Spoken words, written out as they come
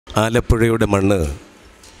ആലപ്പുഴയുടെ മണ്ണ്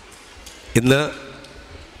ഇന്ന്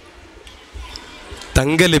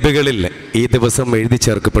തങ്കലിപികളിൽ ഈ ദിവസം എഴുതി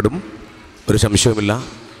ചേർക്കപ്പെടും, ഒരു സംശയവുമില്ല.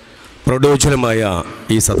 പ്രൗഢോജ്വലമായ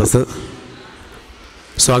ഈ സദസ്സ്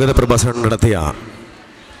സ്വാഗത പ്രഭാഷണം നടത്തിയ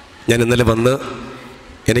ഞാൻ ഇന്നലെ വന്ന്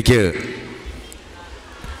എനിക്ക്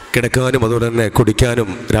കിടക്കാനും അതുപോലെ തന്നെ കുടിക്കാനും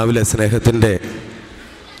രാവിലെ സ്നേഹത്തിൻ്റെ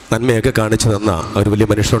നന്മയൊക്കെ കാണിച്ചു തന്ന ഒരു വലിയ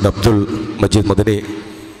മനുഷ്യനുണ്ട്, അബ്ദുൾ മജീദ് മദനി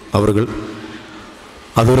അവറുകൾ.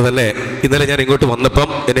 അതുപോലെ തന്നെ ഇന്നലെ ഞാൻ ഇങ്ങോട്ട് വന്നപ്പം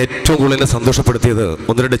എന്നെ ഏറ്റവും കൂടുതൽ എന്നെ സന്തോഷപ്പെടുത്തിയത്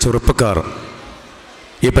ഒന്ന് രണ്ട് ചെറുപ്പക്കാർ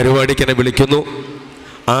ഈ പരിപാടിക്ക് എന്നെ വിളിക്കുന്നു.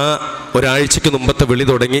 ആ ഒരാഴ്ചയ്ക്ക് മുമ്പത്തെ വിളി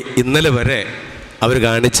തുടങ്ങി ഇന്നലെ വരെ അവർ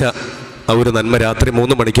കാണിച്ച ആ ഒരു നന്മ രാത്രി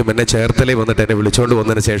 3 മണിക്കും എന്നെ ചേർത്തലേ വന്നിട്ട് എന്നെ വിളിച്ചുകൊണ്ട്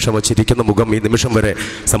വന്നതിന് ശേഷം ചിരിക്കുന്ന മുഖം ഈ നിമിഷം വരെ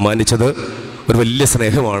സമ്മാനിച്ചത് ഒരു വലിയ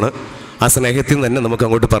സ്നേഹമാണ്. ആ സ്നേഹത്തിൽ നിന്ന് തന്നെ നമുക്ക്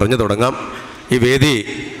അങ്ങോട്ട് പറഞ്ഞു തുടങ്ങാം. ഈ വേദി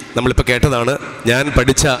നമ്മളിപ്പോൾ കേട്ടതാണ്. ഞാൻ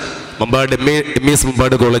പഠിച്ച മമ്പാട് എം.ഇ.എസ്.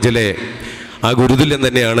 മമ്പാട് കോളേജിലെ ആ ഗുരുതുല്യം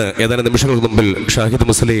തന്നെയാണ് ഏതാനും നിമിഷങ്ങൾക്ക് മുമ്പിൽ ഷാഹിദ്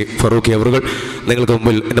മുസ്ലി ഫറൂഖി അവറുകൾ നിങ്ങൾക്ക്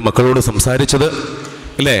മുമ്പിൽ എൻ്റെ മക്കളോട് സംസാരിച്ചത്,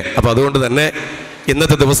 അല്ലേ? അപ്പോൾ അതുകൊണ്ട് തന്നെ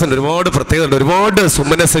ഇന്നത്തെ ദിവസം ഒരുപാട് പ്രത്യേകത, ഒരുപാട്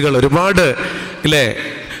സുമനസ്സുകൾ, ഒരുപാട് ഇല്ലേ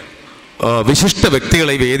വിശിഷ്ട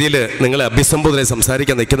വ്യക്തികളെ ഈ വേദിയിൽ നിങ്ങളെ അഭിസംബോധന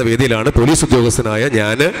സംസാരിക്കാൻ നിൽക്കുന്ന വേദിയിലാണ് പോലീസ് ഉദ്യോഗസ്ഥനായ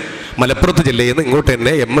ഞാൻ മലപ്പുറത്ത് ജില്ലയിൽ നിന്ന് ഇങ്ങോട്ട്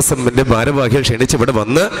തന്നെ MSMൻ്റെ ഭാരവാഹികൾ ക്ഷണിച്ച് ഇവിടെ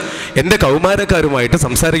വന്ന് എൻ്റെ കൗമാരക്കാരുമായിട്ട്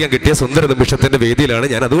സംസാരിക്കാൻ കിട്ടിയ സുന്ദര നിമിഷത്തിൻ്റെ വേദിയിലാണ്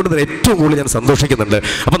ഞാൻ. അതുകൊണ്ട് തന്നെ ഏറ്റവും കൂടുതൽ ഞാൻ സന്തോഷിക്കുന്നുണ്ട്.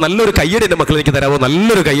 അപ്പം നല്ലൊരു കയ്യടി എൻ്റെ മക്കളിലേക്ക് തരാമോ?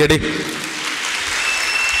 നല്ലൊരു കയ്യടി.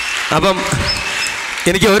 അപ്പം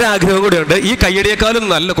എനിക്ക് ഒരാഗ്രഹം കൂടെയുണ്ട്, ഈ കയ്യടിയേക്കാളും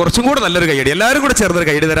കുറച്ചും കൂടെ നല്ലൊരു കയ്യടി, എല്ലാവരും കൂടെ ചേർന്നൊരു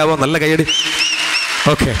കയ്യടി തരാമോ? നല്ല കയ്യടി.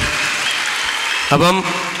 ഓക്കെ. അപ്പം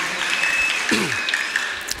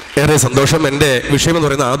ഏറെ സന്തോഷം. എൻ്റെ വിഷയമെന്ന്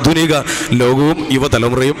പറയുന്ന ആധുനിക ലോകവും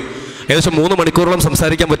യുവതലമുറയും. ഏകദേശം 3 മണിക്കൂറോളം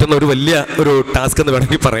സംസാരിക്കാൻ പറ്റുന്ന ഒരു വലിയ ഒരു ടാസ്ക് എന്ന്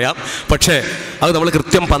വേണമെങ്കിൽ പറയാം. പക്ഷേ അത് നമ്മൾ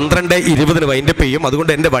കൃത്യം 12:20 വൈൻഡപ്പ് ചെയ്യും.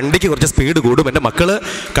 അതുകൊണ്ട് എൻ്റെ വണ്ടിക്ക് കുറച്ച് സ്പീഡ് കൂടും. എൻ്റെ മക്കൾ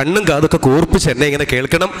കണ്ണും കാതൊക്കെ കൂർപ്പിച്ച് എന്നെ ഇങ്ങനെ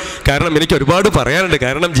കേൾക്കണം. കാരണം എനിക്ക് ഒരുപാട് പറയാനുണ്ട്.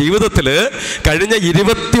 കാരണം ജീവിതത്തിൽ കഴിഞ്ഞ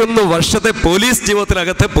 21 വർഷത്തെ പോലീസ്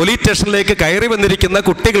ജീവിതത്തിനകത്ത് പോലീസ് സ്റ്റേഷനിലേക്ക് കയറി വന്നിരിക്കുന്ന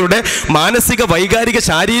കുട്ടികളുടെ മാനസിക, വൈകാരിക,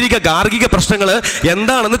 ശാരീരിക, ഗാർഹിക പ്രശ്നങ്ങൾ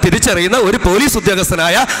എന്താണെന്ന് തിരിച്ചറിയുന്ന ഒരു പോലീസ്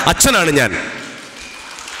ഉദ്യോഗസ്ഥനായ അച്ഛനാണ് ഞാൻ.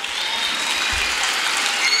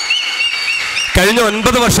 കഴിഞ്ഞ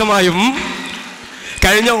 9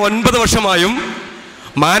 വർഷമായും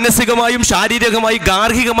മാനസികമായും ശാരീരികമായും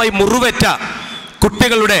ഗാർഹികമായും മുറിവേറ്റ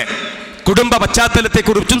കുട്ടികളുടെ കുടുംബ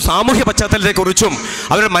പശ്ചാത്തലത്തെക്കുറിച്ചും സാമൂഹ്യ പശ്ചാത്തലത്തെക്കുറിച്ചും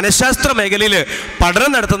അവരുടെ മനഃശാസ്ത്ര മേഖലയിൽ പഠനം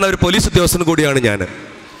നടത്തുന്ന ഒരു പോലീസ് ഉദ്യോഗസ്ഥൻ കൂടിയാണ് ഞാൻ.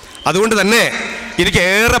 അതുകൊണ്ട് തന്നെ എനിക്ക്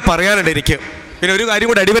ഏറെ പറയാനുണ്ട്. എനിക്ക് പിന്നെ ഒരു കാര്യം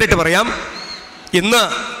കൂടി അടിവരായിട്ട് പറയാം. ഇന്ന്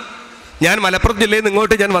ഞാൻ മലപ്പുറം ജില്ലയിൽ നിന്ന്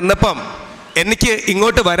ഇങ്ങോട്ട് ഞാൻ വന്നപ്പം എനിക്ക്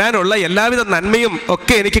ഇങ്ങോട്ട് വരാനുള്ള എല്ലാവിധ നന്മയും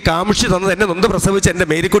ഒക്കെ എനിക്ക് കാമിച്ചു തന്നത് എന്നെ നൊന്ത് പ്രസവിച്ച എൻ്റെ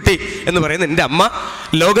മേരിക്കുട്ടി എന്ന് പറയുന്ന എൻ്റെ അമ്മ.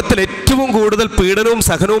 ലോകത്തിൽ ഏറ്റവും കൂടുതൽ പീഡനവും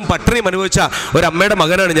സഹനവും പട്ടിണിയും അനുഭവിച്ച ഒരമ്മയുടെ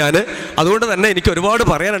മകനാണ് ഞാൻ. അതുകൊണ്ട് തന്നെ എനിക്ക് ഒരുപാട്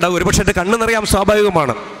പറയാനുണ്ടാവും. ഒരുപക്ഷെ എൻ്റെ കണ്ണ് നിറയാൻ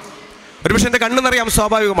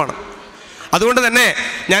സ്വാഭാവികമാണ്. അതുകൊണ്ട് തന്നെ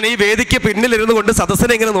ഞാൻ ഈ വേദിക്ക് പിന്നിലിരുന്നു കൊണ്ട്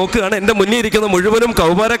സദസ്സിനെ ഇങ്ങനെ നോക്കുകയാണ്. എൻ്റെ മുന്നിൽ ഇരിക്കുന്ന മുഴുവനും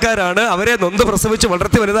കൗമാരക്കാരാണ്. അവരെ നൊന്ത് പ്രസവിച്ച്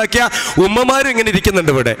വളർത്തി വലുതാക്കിയ ഉമ്മമാരും ഇങ്ങനെ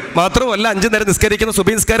ഇരിക്കുന്നുണ്ട് ഇവിടെ. മാത്രമല്ല 5 നേരം നിസ്കരിക്കുന്ന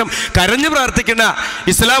സുബഹി നിസ്കാരം കരഞ്ഞു പ്രാർത്ഥിക്കുന്ന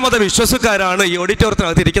ഇസ്ലാം മത വിശ്വാസക്കാരാണ് ഈ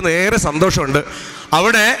ഓഡിറ്റോറിയത്തിനകത്ത് ഇരിക്കുന്നത്. ഏറെ സന്തോഷമുണ്ട്.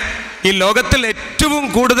 അവിടെ ഈ ലോകത്തിൽ ഏറ്റവും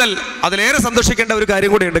കൂടുതൽ അതിലേറെ സന്തോഷിക്കേണ്ട ഒരു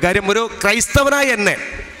കാര്യം കൂടിയുണ്ട്. കാര്യം ഒരു ക്രൈസ്തവനായ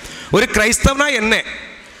എന്നെ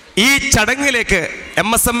ഈ ചടങ്ങിലേക്ക്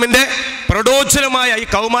MSMൻ്റെ പ്രൗഢോജ്വലമായ ഈ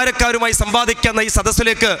കൗമാരക്കാരുമായി സമ്പാദിക്കുന്ന ഈ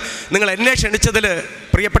സദസ്സിലേക്ക് നിങ്ങൾ എന്നെ ക്ഷണിച്ചതിൽ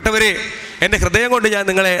പ്രിയപ്പെട്ടവരെ എൻ്റെ ഹൃദയം കൊണ്ട് ഞാൻ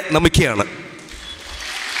നിങ്ങളെ നമിക്കുകയാണ്.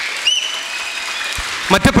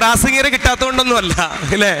 മറ്റ് പ്രാസംഗികരെ കിട്ടാത്തതുകൊണ്ടൊന്നുമല്ല,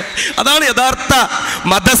 അല്ലേ? അതാണ് യഥാർത്ഥ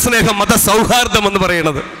മതസ്നേഹം, മതസൗഹാർദ്ദം എന്ന്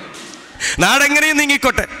പറയുന്നത്. നാടെങ്ങനെയും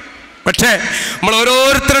നീങ്ങിക്കോട്ടെ, പക്ഷേ നമ്മൾ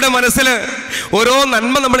ഓരോരുത്തരുടെ മനസ്സിൽ ഓരോ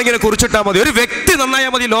നന്മ നമ്മളിങ്ങനെ കുറിച്ചിട്ടാൽ മതി. ഒരു വ്യക്തി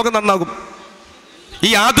നന്നായാൽ മതി, ലോകം നന്നാകും. ഈ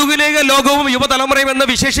ആധുനിക ലോകവും യുവതലമുറയും എന്ന്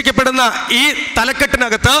വിശേഷിക്കപ്പെടുന്ന ഈ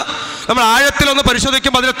തലക്കെട്ടിനകത്ത് നമ്മൾ ആഴത്തിലൊന്ന്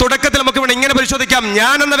പരിശോധിക്കുമ്പോൾ അതിന്റെ തുടക്കത്തിൽ നമുക്ക് ഇവിടെ ഇങ്ങനെ പരിശോധിക്കാം.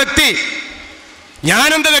 ഞാൻ എന്ന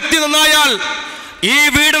വ്യക്തി നന്നായാൽ ഈ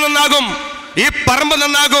വീട് നന്നാകും, ഈ പറമ്പ്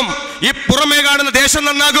നന്നാകും, ഈ പുറമേ കാണുന്ന ദേശം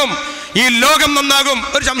നന്നാകും, ഈ ലോകം നന്നാകും.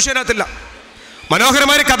 ഒരു സംശയത്തില്ല.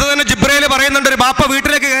 മനോഹരമായ കഥ തന്നെ ജിബ്രയിൽ പറയുന്നുണ്ട്. ഒരു ബാപ്പ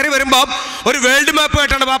വീട്ടിലേക്ക് കയറി വരുമ്പോൾ ഒരു വേൾഡ് മാപ്പ്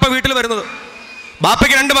ആയിട്ടാണ് ബാപ്പ വീട്ടിൽ വരുന്നത്.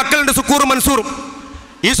 ബാപ്പയ്ക്ക് 2 മക്കളുണ്ട്, സുക്കൂറും മൻസൂറും.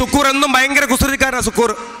 ഈ സുക്കൂർ എന്നും ഭയങ്കര കുസൃതിക്കാരനാണ്. സുക്കൂർ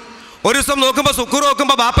ഒരു ദിവസം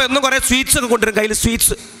നോക്കുമ്പോൾ ബാപ്പ എന്നും കുറേ സ്വീറ്റ്സ് ഒക്കെ കൊണ്ടുവരും, കയ്യിൽ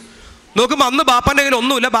സ്വീറ്റ്സ്. നോക്കുമ്പോൾ അന്ന് ബാപ്പാൻ്റെ കയ്യിൽ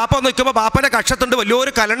ഒന്നുമില്ല. ബാപ്പ നിൽക്കുമ്പോൾ ബാപ്പൻ്റെ കക്ഷത്തുണ്ട്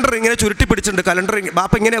വലിയൊരു കലണ്ടർ ഇങ്ങനെ ചുരുട്ടി പിടിച്ചിട്ടുണ്ട്. കലണ്ടർ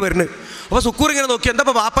ബാപ്പ ഇങ്ങനെയാണ് വരുന്നത്. അപ്പോൾ സുക്കൂർ ഇങ്ങനെ നോക്കി, എന്താ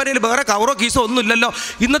അപ്പോൾ ബാപ്പാൻ്റെ കയ്യിൽ വേറെ കവറോ കീസോ ഒന്നും ഇല്ലല്ലോ,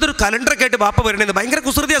 ഇന്നത്തെ ഒരു കലണ്ടറൊക്കെ ആയിട്ട് ബാപ്പ വരണേന്ന്. ഭയങ്കര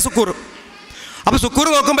കുസൃതിയാണ് സുക്കൂർ. അപ്പോൾ സുക്കൂർ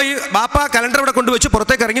നോക്കുമ്പോൾ ഈ ബാപ്പ കലണ്ടർ ഇവിടെ കൊണ്ടുവച്ച്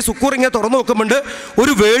പുറത്തേക്ക് ഇറങ്ങി സുക്കൂർ ഇങ്ങനെ തുറന്നു നോക്കുമ്പോൾ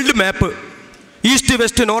ഒരു world map, east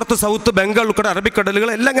west north south Bengal ഉൾപ്പെടെ അറബിക്കടലുകൾ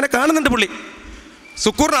എല്ലാം ഇങ്ങനെ കാണുന്നുണ്ട് പുള്ളി.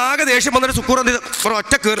 സുക്കൂറിന് ആകെ ദേഷ്യം വന്നിട്ട് സുക്കൂർ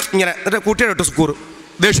ഒറ്റ കയറി ഇങ്ങനെ എന്നിട്ട് കൂട്ടിയിട്ടോ സുക്കൂർ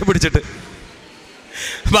ദേഷ്യം പിടിച്ചിട്ട്.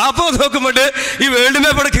 ബാപ്പ നോക്കുമ്പോൾ ഈ വേൾഡ്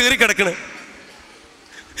മാപ്പ് അവിടെ കീറി കിടക്കണ്,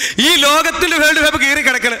 ഈ ലോകത്തിന്റെ വേൾഡ് മാപ്പ് കീറി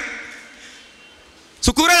കിടക്കണ്.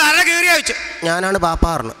 സുക്കൂർ ആരെ കീറിയാ വെച്ചു? ഞാനാണ് ബാപ്പ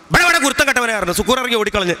പറഞ്ഞു. ഇവിടെ കുരുത്തം കെട്ടവനായിരുന്നു. സുക്കൂർ ഇറങ്ങി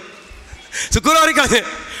ഓടിക്കളഞ്ഞ്, സുക്കൂർ ഓടിക്കളഞ്ഞ്.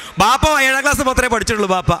 ബാപ്പ 7ാം ക്ലാസ് മാത്രമേ പഠിച്ചിട്ടുള്ളൂ.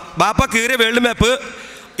 ബാപ്പ കീറിയ വേൾഡ് മാപ്പ്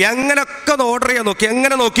എങ്ങനെയൊക്കെ ഒന്ന് ഓർഡർ ചെയ്യാൻ നോക്കി.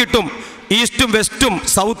 എങ്ങനെ നോക്കിയിട്ടും ഈസ്റ്റും വെസ്റ്റും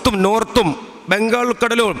സൗത്തും നോർത്തും ബംഗാൾ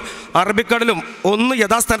കടലും അറബിക്കടലും ഒന്ന്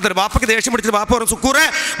യഥാസ്ഥാനത്ത്. ബാപ്പയ്ക്ക് ദേഷ്യം പിടിച്ചിട്ട് ബാപ്പ പറഞ്ഞു, സുക്കൂറെ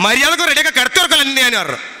മര്യാദക്ക് റെഡിയൊക്കെ കിടത്തിവർക്കല്ല ഞാൻ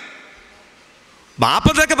പറഞ്ഞു. ബാപ്പ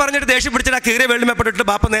ഇതൊക്കെ പറഞ്ഞിട്ട് ദേഷ്യം പിടിച്ചിട്ട് ആ കീറിയ വേൾഡ് മാപ്പ് ഇട്ടിട്ട്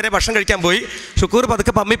ബാപ്പ നേരെ ഭക്ഷണം കഴിക്കാൻ പോയി. ഷുക്കൂർ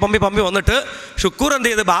പതുക്കെ പമ്മി വന്നിട്ട് ഷുക്കൂർ എന്ത്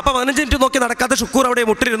ചെയ്ത്, ബാപ്പ 15 മിനിറ്റ് നോക്കി നടക്കാത്ത ഷുക്കൂർ അവിടെ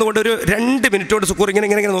മുട്ടിരുന്നു കൊണ്ട് ഒരു 2 മിനിറ്റ് കൊണ്ട് ഷുക്കൂർ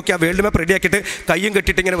ഇങ്ങനെ നോക്കി ആ വേൾഡ് മാപ്പ് റെഡിയാക്കിയിട്ട് കയ്യും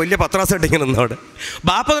കെട്ടിയിട്ട് ഇങ്ങനെ വലിയ പത്രാസം ഇട്ട് ഇങ്ങനെ നിന്നവിടെ.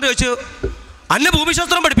 ബാപ്പ ചോദിച്ചു, അന്നെ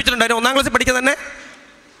ഭൂമിശാസ്ത്രം പഠിപ്പിച്ചിട്ടുണ്ടായിരുന്നു 1ാം ക്ലാസ്സിൽ പഠിക്കാൻ തന്നെ?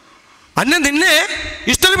 അന്നെ നിന്നെ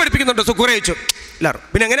ഇഷ്ടം പഠിപ്പിക്കുന്നുണ്ടോ? സുക്കൂറെ ചോദിച്ചു. ഇല്ല.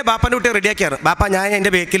 പിന്നെ എങ്ങനെ ബാപ്പാൻ്റെ കുട്ടിയെ റെഡിയാക്കിയാണ്? ബാപ്പ ഞാൻ എൻ്റെ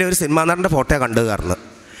ബേക്കിൽ ഒരു സിനിമാ നടൻ്റെ ഫോട്ടോ കണ്ടു കാരണം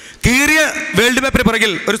കീറിയ വേൾഡ് മാപ്പിന്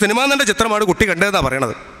പിറകിൽ ഒരു സിനിമാ നടൻ്റെ ചിത്രമാണ് കുട്ടി കണ്ടതെന്നാണ്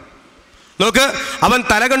പറയണത്. നോക്ക്, അവൻ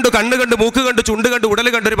തല കണ്ടു, കണ്ണ് കണ്ടു, മൂക്ക് കണ്ടു, ചുണ്ട് കണ്ടു, ഉടൽ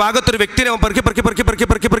കണ്ടു. ഒരു ഭാഗത്തൊരു വ്യക്തിനെ അവൻ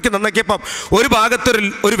പെറുക്കി നന്നാക്കിയപ്പം ഒരു ഭാഗത്ത്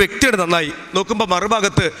ഒരു വ്യക്തിയാണ് നന്നായി. നോക്കുമ്പോൾ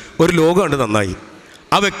മറുഭാഗത്ത് ഒരു ലോകമുണ്ട് നന്നായി.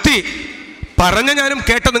 ആ വ്യക്തി പറഞ്ഞ ഞാനും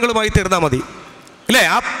കേട്ട നിങ്ങളുമായി തീർന്നാൽ മതി അല്ലേ?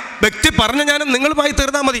 ആ വ്യക്തി പറഞ്ഞ ഞാനും നിങ്ങളുമായി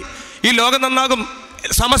തീർന്നാൽ മതി. ഈ ലോകം നന്നാകും,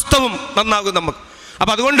 സമസ്തവും നന്നാകും നമുക്ക്.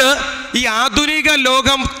 അപ്പം അതുകൊണ്ട് ഈ ആധുനിക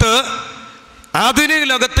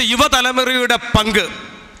ലോകത്ത് യുവതലമുറയുടെ പങ്ക്,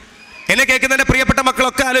 എന്നെ കേൾക്കുന്നതിൻ്റെ പ്രിയപ്പെട്ട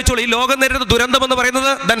മക്കളൊക്കെ ആലോചിച്ചോളൂ. ഈ ലോകം നേരിടുന്ന ദുരന്തം എന്ന്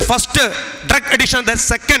പറയുന്നത് first drug addiction,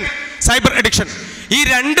 second cyber addiction. ഈ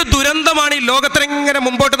 2 ദുരന്തമാണ് ഈ ലോകത്തിനെ ഇങ്ങനെ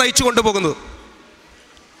മുമ്പോട്ട് നയിച്ചു കൊണ്ടുപോകുന്നത്.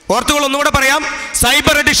 ഓർത്തുകൾ ഒന്നുകൂടെ പറയാം,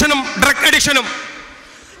 സൈബർ അഡിക്ഷനും ഡ്രഗ് അഡിക്ഷനും.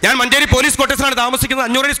 ഞാൻ മഞ്ചേരി പോലീസ് ക്വാർട്ടേഴ്സിലാണ് താമസിക്കുന്നത്.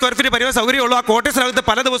 500 സ്ക്വയർ ഫീറ്റ് പരിവ സൗകര്യമുള്ളൂ. ആ ക്വാർട്ടേഴ്സിനകത്ത്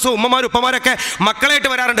പല ദിവസവും ഉമ്മമാരും ഉപ്പമാരൊക്കെ മക്കളായിട്ട്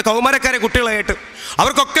വരാറുണ്ട്, കൗമാരക്കാരെ കുട്ടികളായിട്ട്.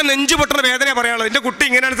 അവർക്കൊക്കെ നെഞ്ചു പൊട്ടുന്ന വേദന പറയാനുള്ളത്. എൻ്റെ കുട്ടി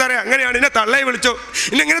ഇങ്ങനെയാണ് സാറേ, അങ്ങനെയാണ്, എന്നെ തള്ളയെ വിളിച്ചു,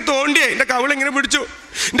 എന്നെ ഇങ്ങനെ തോണ്ടിയേ, എൻ്റെ കവിളിങ്ങനെ പിടിച്ചു,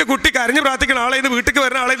 എൻ്റെ കുട്ടി കരഞ്ഞ് പ്രാർത്ഥിക്കുന്ന ആളെ, ഇത് വീട്ടിൽ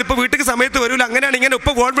വരുന്ന ആളെ, ഇപ്പോൾ വീട്ടിൽ സമയത്ത് വരില്ല, അങ്ങനെയാണ് ഇങ്ങനെ.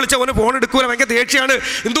 ഇപ്പോൾ ഫോൺ വിളിച്ചാൽ അവന് ഫോൺ എടുക്കൂല, ഭയങ്കര ദേഷ്യമാണ്,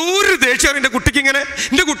 എന്തോ ഒരു ദേഷ്യമാണ് എൻ്റെ കുട്ടിക്ക് ഇങ്ങനെ.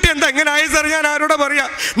 എൻ്റെ കുട്ടി എന്താ എങ്ങനെ ആയി സാർ, ഞാൻ ആരോടാ പറയാ,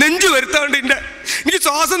 നെഞ്ചു വരുത്താണ്ട് എനിക്ക്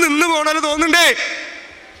ശ്വാസം നിന്ന് പോകണമെന്ന് തോന്നുന്നുണ്ടേ.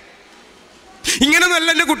 ഇങ്ങനെയൊന്നല്ല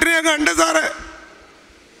എൻ്റെ കുട്ടിനെ ഞാൻ കണ്ടേ സാറേ.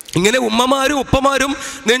 ഇങ്ങനെ ഉമ്മമാരും ഉപ്പമാരും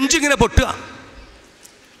നെഞ്ചിങ്ങനെ പൊട്ടുക.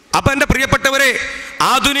 അപ്പം എൻ്റെ പ്രിയപ്പെട്ടവരെ,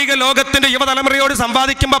 ആധുനിക ലോകത്തിൻ്റെ യുവതലമുറയോട്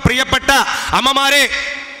സംവാദിക്കുമ്പോൾ പ്രിയപ്പെട്ട അമ്മമാരെ,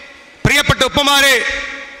 പ്രിയപ്പെട്ട ഉപ്പമാരെ,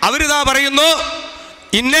 അവരിതാ പറയുന്നു,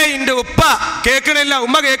 എൻ്റെ ഉപ്പ കേൾക്കണില്ല,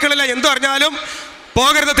 ഉമ്മ കേൾക്കണില്ല, എന്തു പറഞ്ഞാലും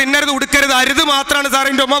പോകരുത്, തിന്നരുത്, ഉടുക്കരുത്, അരുത് മാത്രമാണ് സാർ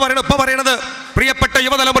എൻ്റെ ഉമ്മ പറയണത്, ഉപ്പ പറയണത്. പ്രിയപ്പെട്ട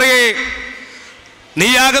യുവതലമുറയെ,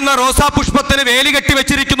 നീയാകുന്ന റോസാ പുഷ്പത്തിന് വേലി കെട്ടി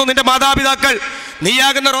വെച്ചിരിക്കുന്നു നിന്റെ മാതാപിതാക്കൾ.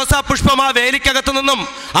 നീയാകുന്ന റോസാ പുഷ്പം ആ വേലിക്കകത്തു നിന്നും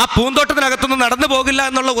ആ പൂന്തോട്ടത്തിനകത്തു നിന്നും നടന്നു പോകില്ല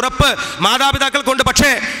എന്നുള്ള ഉറപ്പ് മാതാപിതാക്കൾക്കുണ്ട്.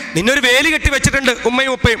 പക്ഷേ നിന്നൊരു വേലി കെട്ടി വെച്ചിട്ടുണ്ട്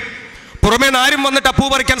ഉമ്മയും ഉപ്പയും. പുറമേ നാരും വന്നിട്ട് ആ പൂ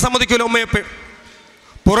പറിക്കാൻ സമ്മതിക്കൂല ഉമ്മയും ഉപ്പയും.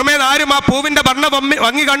 പുറമേ നാരും ആ പൂവിൻ്റെ വർണ്ണ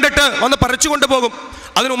ഭംഗി കണ്ടിട്ട് വന്ന് പറിച്ചു കൊണ്ടുപോകും.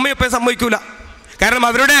 അതിന് ഉമ്മയും ഉപ്പയും സമ്മതിക്കൂല. കാരണം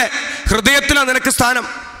അവരുടെ ഹൃദയത്തിലാണ് നിനക്ക് സ്ഥാനം.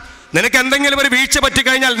 നിനക്ക് എന്തെങ്കിലും ഒരു വീഴ്ച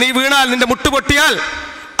പറ്റിക്കഴിഞ്ഞാൽ, നീ വീണാൽ, നിന്റെ മുട്ട് പൊട്ടിയാൽ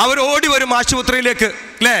അവർ ഓടി വരും ആശുപത്രിയിലേക്ക്,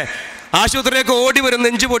 അല്ലേ? ആശുപത്രിയിലേക്ക് ഓടി വരും,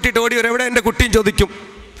 നെഞ്ചു പൊട്ടിയിട്ട് ഓടി വരും. എവിടെ എൻ്റെ കുട്ടിയും ചോദിക്കും.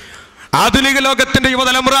 ആധുനിക ലോകത്തിൻ്റെ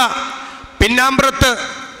യുവതലമുറ പിന്നാമ്പുറത്ത്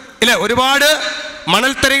ഇല്ലേ ഒരുപാട്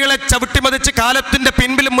മണൽത്തരികളെ ചവിട്ടിമതിച്ച് കാലത്തിൻ്റെ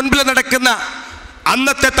മുൻപിൽ നടക്കുന്ന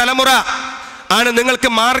അന്നത്തെ തലമുറ ആണ് നിങ്ങൾക്ക്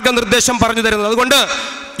മാർഗനിർദ്ദേശം പറഞ്ഞു തരുന്നത്. അതുകൊണ്ട്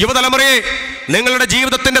യുവതലമുറയെ, നിങ്ങളുടെ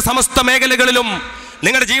ജീവിതത്തിൻ്റെ സമസ്ത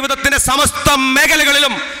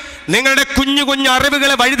മേഖലകളിലും നിങ്ങളുടെ കുഞ്ഞു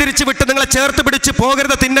അറിവുകളെ വഴിതിരിച്ചു വിട്ട് നിങ്ങളെ ചേർത്ത് പിടിച്ച്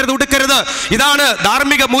പോകരുത്, തിന്നരുത്, ഉടുക്കരുത്. ഇതാണ്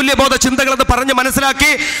ധാർമ്മിക മൂല്യബോധ ചിന്തകളെന്ന് പറഞ്ഞ്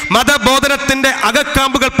മനസ്സിലാക്കി മതബോധനത്തിന്റെ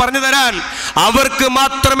അകക്കാമ്പുകൾ പറഞ്ഞു തരാൻ അവർക്ക്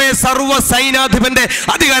മാത്രമേ സർവ്വ സൈനാധിപന്റെ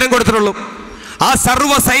അധികാരം കൊടുത്തിട്ടുള്ളൂ. ആ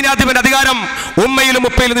സർവ്വ സൈനാധിപന്റെ അധികാരം ഉമ്മയിലും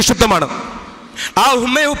ഉപ്പയിലും നിക്ഷിപ്തമാണ്. ആ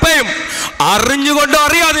ഉമ്മയും ഉപ്പയും അറിഞ്ഞുകൊണ്ടോ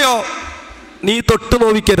അറിയാതെയോ നീ തൊട്ടു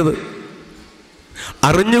നോവിക്കരുത്.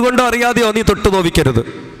 അറിഞ്ഞുകൊണ്ടോ അറിയാതെയോ നീ തൊട്ടു നോവിക്കരുത്.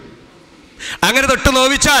 അങ്ങനെ തൊട്ട്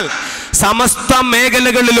നോവിച്ചാൽ സമസ്ത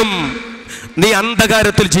മേഖലകളിലും നീ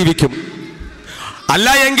അന്ധകാരത്തിൽ ജീവിക്കും. അല്ല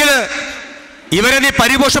എങ്കിൽ ഇവരെ നീ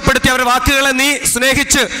പരിപോഷപ്പെടുത്തി, അവരുടെ വാക്കുകളെ നീ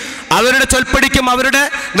സ്നേഹിച്ച്, അവരുടെ ചൊൽപ്പടിക്കും അവരുടെ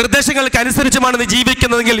നിർദ്ദേശങ്ങൾക്ക് അനുസരിച്ചുമാണ് നീ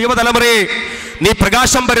ജീവിക്കുന്നതെങ്കിൽ യുവതലമുറയെ നീ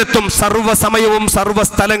പ്രകാശം പരത്തും. സർവ്വസമയവും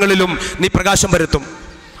സർവ്വസ്ഥലങ്ങളിലും നീ പ്രകാശം പരത്തും.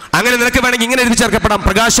 അങ്ങനെ നിനക്ക് വേണമെങ്കിൽ ഇങ്ങനെ എഴുതി ചേർക്കപ്പെടാം: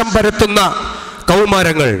 പ്രകാശം പരത്തുന്ന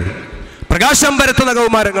കൗമാരങ്ങൾ, പ്രകാശം പരത്തുന്ന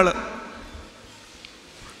കൗമാരങ്ങൾ.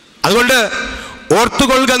 അതുകൊണ്ട്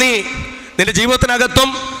ഓർത്തുകൊള്ളുക, നീ നിന്റെ ജീവിതത്തിനകത്തും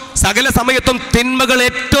സകല സമയത്തും തിന്മകൾ,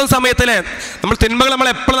 ഏറ്റവും സമയത്തിലെ തിന്മകൾ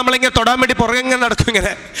എപ്പോഴും നമ്മളിങ്ങനെ തൊടാൻ വേണ്ടി പുറകെ ഇങ്ങനെ നടക്കും.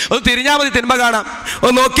 ഇങ്ങനെ ഒന്ന് തിരിഞ്ഞാൽ മതി തിന്മ കാണാം,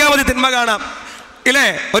 ഒന്ന് നോക്കിയാൽ മതി തിന്മ കാണാം, ഇല്ലേ?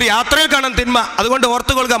 ഒരു യാത്രയിൽ കാണാം തിന്മ. അതുകൊണ്ട്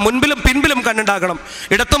ഓർത്തുകൊള്ളുക, മുൻപിലും പിൻപിലും കണ്ണുണ്ടാകണം,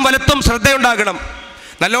 ഇടത്തും വലത്തും ശ്രദ്ധയുണ്ടാകണം.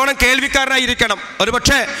 നല്ലോണം കേൾവിക്കാരനായിരിക്കണം.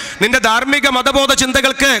 ഒരുപക്ഷെ നിന്റെ ധാർമ്മിക മതബോധ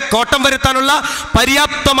ചിന്തകൾക്ക് കോട്ടം വരുത്താനുള്ള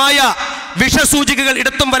പര്യാപ്തമായ വിഷസൂചികകൾ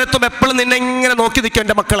ഇടത്തും വലത്തും എപ്പോഴും നിന്നെ ഇങ്ങനെ നോക്കി നിൽക്കും.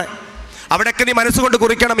 എൻ്റെ മക്കളെ, അവിടെയൊക്കെ നീ മനസ്സുകൊണ്ട്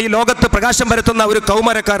കുറിക്കണം, ഈ ലോകത്ത് പ്രകാശം വരുത്തുന്ന ഒരു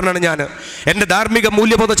കൗമാരക്കാരനാണ് ഞാൻ. എൻ്റെ ധാർമ്മിക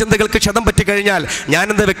മൂല്യബോധ ചിന്തകൾക്ക് ക്ഷതം പറ്റിക്കഴിഞ്ഞാൽ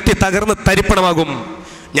ഞാനെന്ന വ്യക്തി തകർന്ന് തരിപ്പണമാകും.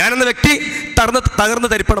 തകർന്ന്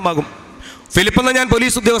തരിപ്പണമാകും. ഫിലിപ്പെന്ന ഞാൻ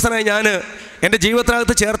പോലീസ് ഉദ്യോഗസ്ഥനായി എൻ്റെ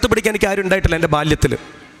ജീവിതത്തിനകത്ത് ചേർത്ത് പിടിക്കാൻ എനിക്ക് ആരും ഉണ്ടായിട്ടില്ല. എൻ്റെ ബാല്യത്തിൽ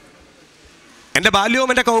എൻ്റെ ബാല്യവും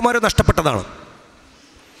എൻ്റെ കൗമാരവും നഷ്ടപ്പെട്ടതാണ്.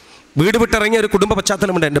 വീട് വിട്ടിറങ്ങിയ ഒരു കുടുംബ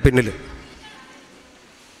പശ്ചാത്തലമുണ്ട് എൻ്റെ പിന്നിൽ.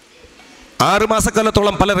 6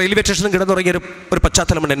 മാസക്കാലത്തോളം പല റെയിൽവേ സ്റ്റേഷനും കിടന്നുറങ്ങിയ ഒരു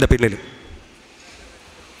പശ്ചാത്തലമുണ്ട് എൻ്റെ പിന്നിൽ.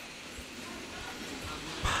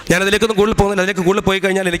 ഞാനതിലേക്കൊന്നും കൂടുതൽ പോകുന്നില്ല. അതിലേക്ക് കൂടുതൽ പോയി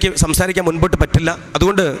കഴിഞ്ഞാൽ എനിക്ക് സംസാരിക്കാൻ മുൻപോട്ട് പറ്റില്ല.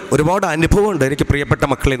 അതുകൊണ്ട് ഒരുപാട് അനുഭവമുണ്ട് എനിക്ക് പ്രിയപ്പെട്ട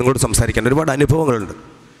മക്കളെ നിങ്ങളോട് സംസാരിക്കാൻ. ഒരുപാട് അനുഭവങ്ങളുണ്ട്.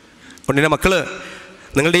 അതുകൊണ്ട് എൻ്റെ മക്കൾ,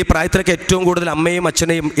 നിങ്ങളുടെ ഈ പ്രായത്തിലൊക്കെ ഏറ്റവും കൂടുതൽ അമ്മയും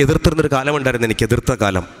അച്ഛനെയും എതിർത്തിരുന്നൊരു കാലമുണ്ടായിരുന്നു. എനിക്ക് എതിർത്ത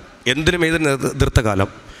കാലം, എന്തിനും എതിർത്ത കാലം.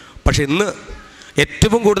 പക്ഷെ ഇന്ന്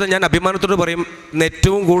ഏറ്റവും കൂടുതൽ ഞാൻ അഭിമാനത്തോട് പറയും, ഇന്ന്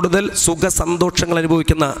ഏറ്റവും കൂടുതൽ സുഖ സന്തോഷങ്ങൾ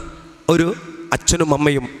അനുഭവിക്കുന്ന ഒരു അച്ഛനും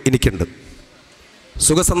അമ്മയും എനിക്കുണ്ട്.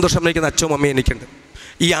 സുഖസന്തോഷം അനുഭവിക്കുന്ന അച്ഛനും അമ്മയും എനിക്കുണ്ട്.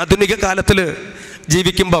 ഈ ആധുനിക കാലത്തിൽ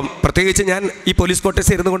ജീവിക്കുമ്പം, പ്രത്യേകിച്ച് ഞാൻ ഈ പോലീസ്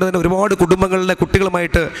ക്വാർട്ടേഴ്സിൽ ഇരുന്നു കൊണ്ട് തന്നെ ഒരുപാട് കുടുംബങ്ങളിലെ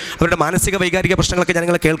കുട്ടികളുമായിട്ട് അവരുടെ മാനസിക വൈകാരിക പ്രശ്നങ്ങളൊക്കെ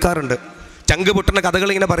ഞങ്ങൾ കേൾക്കാറുണ്ട്. ചങ്ക് പൊട്ടുന്ന കഥകൾ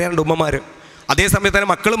ഇങ്ങനെ പറയാറുണ്ട് ഉമ്മമാർ. അതേസമയത്ത് തന്നെ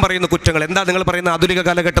മക്കളും പറയുന്ന കുറ്റങ്ങൾ. എന്താ നിങ്ങൾ പറയുന്ന ആധുനിക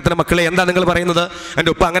കാലഘട്ടത്തിലെ മക്കളെ, എന്താ നിങ്ങൾ പറയുന്നത്? എൻ്റെ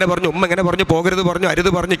ഉപ്പ അങ്ങനെ പറഞ്ഞു, ഉമ്മ എങ്ങനെ പറഞ്ഞു, പോകരുത് പറഞ്ഞു, അരുത്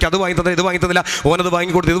പറഞ്ഞു, അത് വാങ്ങി തന്നില്ല, ഇത് വാങ്ങി തന്നില്ല, ഓനത്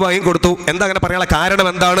വാങ്ങിക്കൊടുത്തു, ഇത് വാങ്ങിക്കൊടുത്തു. എന്താ അങ്ങനെ പറയാനുള്ള കാരണം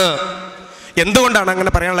എന്താണ്? എന്തുകൊണ്ടാണ്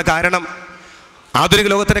അങ്ങനെ പറയാനുള്ള കാരണം? ആധുനിക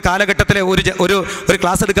ലോകത്തിൻ്റെ കാലഘട്ടത്തിലെ ഒരു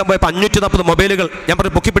ക്ലാസ് എടുക്കാൻ പോയപ്പോൾ 540 മൊബൈലുകൾ ഞാൻ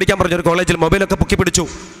പറഞ്ഞു പൊക്കി പിടിക്കാൻ പറഞ്ഞു. ഒരു കോളേജിൽ മൊബൈലൊക്കെ പൊക്കി പിടിച്ചു.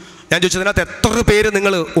 ഞാൻ ചോദിച്ചു, അതിനകത്ത് എത്ര പേര്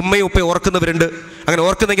നിങ്ങൾ ഉമ്മയും ഉപ്പയും ഓർക്കുന്നവരുണ്ട്? അങ്ങനെ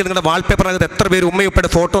ഓർക്കുന്നെങ്കിൽ നിങ്ങളുടെ വാൾപേപ്പറിനകത്ത് എത്ര പേര് ഉമ്മയും ഉപ്പയുടെ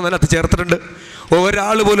ഫോട്ടോ അതിനകത്ത് ചേർത്തിട്ടുണ്ട്?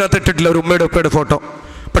 ഒരാൾ പോലും അത് ഇട്ടിട്ടില്ല, ഒരു ഉമ്മയുടെ ഉപ്പയുടെ ഫോട്ടോ.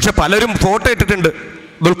 പക്ഷെ പലരും ഫോട്ടോ ഇട്ടിട്ടുണ്ട്.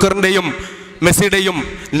 ദുൽഖറിൻ്റെയും മെസ്സിയുടെയും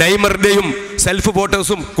നെയ്മറിൻ്റെയും സെൽഫ്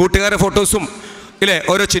ഫോട്ടോസും കൂട്ടുകാരുടെ ഫോട്ടോസും ഇല്ലേ,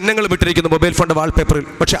 ഓരോ ചിഹ്നങ്ങളും ഇട്ടിരിക്കുന്നു മൊബൈൽ ഫോണിൻ്റെ വാൾപേപ്പറിൽ.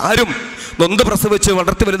 പക്ഷെ ആരും നൊന്ത് പ്രസവിച്ച്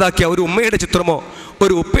വളർത്തി വലുതാക്കിയ ഒരു ഉമ്മയുടെ ചിത്രമോ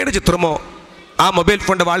ഒരു ഉപ്പയുടെ ചിത്രമോ ആ മൊബൈൽ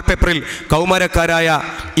ഫോണിൻ്റെ വാൾപേപ്പറിൽ കൗമാരക്കാരായ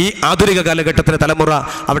ഈ ആധുനിക കാലഘട്ടത്തിലെ തലമുറ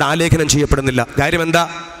അവിടെ ആലേഖനം ചെയ്യപ്പെടുന്നില്ല. കാര്യം എന്താ?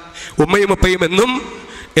 ഉമ്മയും ഉപ്പയും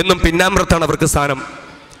എന്നും പിന്നാമ്പുറത്താണ് അവർക്ക് സ്ഥാനം.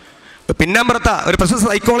 പിന്നാമ്പുറത്ത ഒരു പ്രശസ്ത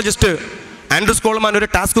സൈക്കോളജിസ്റ്റ് ആൻഡ്രൂസ് കോൾമാൻ ഒരു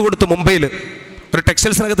ടാസ്ക് കൊടുത്തു. മുംബൈയിൽ ഒരു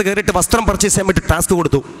ടെക്സ്റ്റൈൽസിനകത്ത് കയറിയിട്ട് വസ്ത്രം പർച്ചേസ് ചെയ്യാൻ വേണ്ടി ടാസ്ക്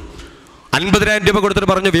കൊടുത്തു. 50,000 രൂപ കൊടുത്തിട്ട്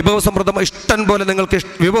പറഞ്ഞു, വിഭവസമൃദ്ധം ഇഷ്ടം പോലെ നിങ്ങൾക്ക്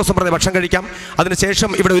വിഭവസമൃദ്ധ ഭക്ഷണം കഴിക്കാം. അതിനുശേഷം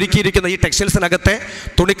ഇവിടെ ഒരുക്കിയിരിക്കുന്ന ഈ ടെക്സ്റ്റൈൽസിനകത്തെ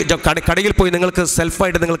കടയിൽ പോയി നിങ്ങൾക്ക്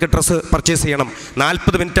സെൽഫായിട്ട് നിങ്ങൾക്ക് ഡ്രസ്സ് പർച്ചേസ് ചെയ്യണം.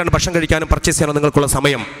 40 മിനിറ്റാണ് ഭക്ഷണം കഴിക്കാനും പർച്ചേസ് ചെയ്യാനും നിങ്ങൾക്കുള്ള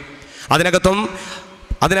സമയം.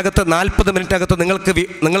 അതിനകത്ത് 40 മിനിറ്റിനകത്ത്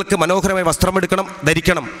നിങ്ങൾക്ക് മനോഹരമായ വസ്ത്രം എടുക്കണം,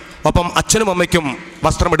 ധരിക്കണം. ഒപ്പം അച്ഛനും അമ്മയ്ക്കും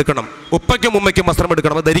വസ്ത്രം എടുക്കണം, ഉപ്പയ്ക്കും ഉമ്മയ്ക്കും വസ്ത്രം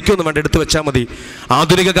എടുക്കണം. അത് ധരിക്കുമെന്ന് വേണ്ട, എടുത്തു വെച്ചാൽ മതി.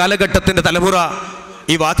 ആധുനിക കാലഘട്ടത്തിൻ്റെ തലമുറ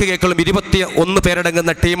ഈ വാക്ക് കേൾക്കുമ്പോൾ 21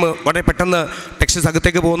 പേരടങ്ങുന്ന ടീം വളരെ പെട്ടെന്ന് ടെക്സ്റ്റൈൽസ്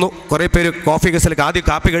അകത്തേക്ക് പോകുന്നു. കുറേ പേര് കോഫി കേസിലേക്ക് ആദ്യം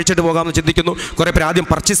കാപ്പി കഴിച്ചിട്ട് പോകാമെന്ന് ചിന്തിക്കുന്നു. കുറേ പേര് ആദ്യം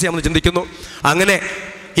പർച്ചേസ് ചെയ്യാമെന്ന് ചിന്തിക്കുന്നു. അങ്ങനെ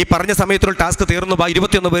ഈ പറഞ്ഞ സമയത്തുള്ള ടാസ്ക് തീർന്നു.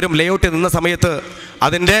 21 പേരും ലേഔട്ടിൽ നിന്ന സമയത്ത്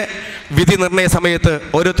അതിൻ്റെ വിധി നിർണയ സമയത്ത്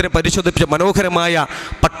ഓരോരുത്തരെ പരിശോധിപ്പിച്ച് മനോഹരമായ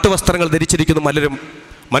പട്ടുവസ്ത്രങ്ങൾ ധരിച്ചിരിക്കുന്നു പലരും.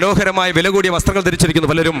 മനോഹരമായ വില കൂടിയ വസ്ത്രങ്ങൾ ധരിച്ചിരിക്കുന്നു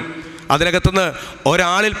പലരും. അതിനകത്തുനിന്ന്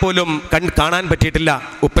ഒരാളിൽ പോലും കാണാൻ പറ്റിയിട്ടില്ല.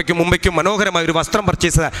 ഉപ്പയ്ക്കും ഉമ്മയ്ക്കും മനോഹരമായ ഒരു വസ്ത്രം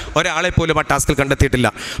പർച്ചേസ് ഒരാളെ പോലും ആ ടാസ്കിൽ കണ്ടെത്തിയിട്ടില്ല.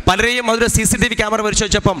 പലരെയും അതൊരു CCTV ക്യാമറ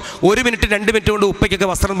പരിശോധിച്ചപ്പം 1 മിനിറ്റ് 2 മിനിറ്റ് കൊണ്ട് ഉപ്പയ്ക്കൊക്കെ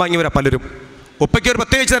വസ്ത്രം വാങ്ങിയവരാ പലരും. ഉപ്പയ്ക്ക് ഒരു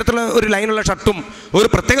പ്രത്യേക തരത്തിലുള്ള ഒരു ലൈനുള്ള ഷർട്ടും ഒരു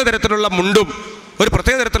പ്രത്യേക തരത്തിലുള്ള മുണ്ടും ഒരു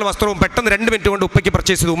പ്രത്യേക തരത്തിലുള്ള വസ്ത്രവും പെട്ടെന്ന് 2 മിനിറ്റ് കൊണ്ട് ഉപ്പയ്ക്ക്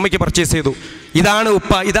പർച്ചേസ് ചെയ്തു, ഉമ്മയ്ക്ക് പർച്ചേസ് ചെയ്തു. ഇതാണ്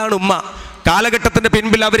ഉപ്പ, ഇതാണ് ഉമ്മ. കാലഘട്ടത്തിൻ്റെ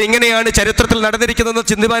പിൻപിൽ അവരെങ്ങനെയാണ് ചരിത്രത്തിൽ നടന്നിരിക്കുന്നതെന്ന്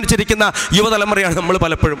ചിന്തിമാനിച്ചിരിക്കുന്ന യുവതലമുറയാണ് നമ്മൾ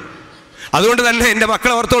പലപ്പോഴും. അതുകൊണ്ട് തന്നെ എൻ്റെ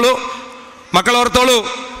മക്കളെ ഓർത്തോളൂ,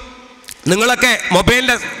 നിങ്ങളൊക്കെ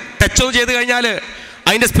മൊബൈലിൻ്റെ ടച്ച് ഓൺ ചെയ്ത് കഴിഞ്ഞാൽ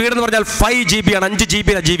അതിൻ്റെ സ്പീഡ് എന്ന് പറഞ്ഞാൽ 5 GB ആണ്, 5 GB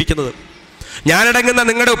ജീവിക്കുന്നത്. ഞാനടങ്ങുന്ന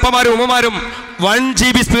നിങ്ങളുടെ ഉപ്പമാരും ഉമ്മമാരും 1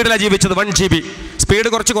 GB സ്പീഡിലാണ് ജീവിച്ചത്. 1 GB സ്പീഡ്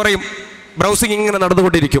കുറച്ച് കുറയും, ബ്രൗസിങ് ഇങ്ങനെ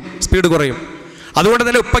നടന്നുകൊണ്ടിരിക്കും, സ്പീഡ് കുറയും. അതുകൊണ്ട്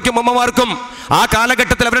തന്നെ ഉപ്പയ്ക്കും അമ്മമാർക്കും ആ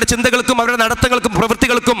കാലഘട്ടത്തിൽ അവരുടെ ചിന്തകൾക്കും അവരുടെ നടത്തങ്ങൾക്കും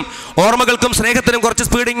പ്രവൃത്തികൾക്കും ഓർമ്മകൾക്കും സ്നേഹത്തിനും കുറച്ച്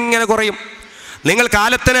സ്പീഡ് ഇങ്ങനെ കുറയും. നിങ്ങൾ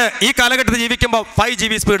ഈ കാലഘട്ടത്തിൽ ജീവിക്കുമ്പോൾ 5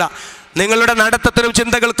 GB സ്പീഡാണ്. നിങ്ങളുടെ നടത്തത്തിനും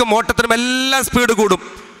ചിന്തകൾക്കും ഓട്ടത്തിനും എല്ലാം സ്പീഡ് കൂടും,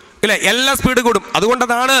 ഇല്ലേ? എല്ലാം സ്പീഡ് കൂടും.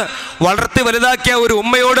 അതുകൊണ്ടതാണ് വളർത്തി വലുതാക്കിയ ഒരു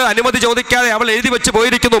ഉമ്മയോട് അനുമതി ചോദിക്കാതെ അവൾ എഴുതി വെച്ച്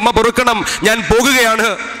പോയിരിക്കുന്നു, ഉമ്മ പൊറുക്കണം, ഞാൻ പോകുകയാണ്,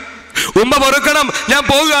 ഉമ്മ പൊറുക്കണം, ഞാൻ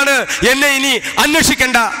പോകുകയാണ്, എന്നെ ഇനി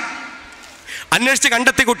അന്വേഷിക്കണ്ട. അന്വേഷിച്ച്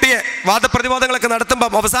കണ്ടെത്തി കുട്ടിയെ വാദപ്രതിവാദങ്ങളൊക്കെ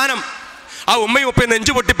നടത്തുമ്പം അവസാനം ആ ഉമ്മയും ഉപ്പയും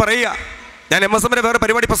നെഞ്ചുപൊട്ടി പറയുക. ഞാൻ MSMന്റെ വേറെ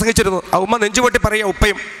പരിപാടി പ്രസംഗിച്ചിരുന്നു. ആ ഉമ്മ നെഞ്ചുപൊട്ടി പറയുക,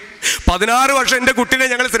 ഉപ്പയും 16 വർഷം എൻ്റെ കുട്ടീനെ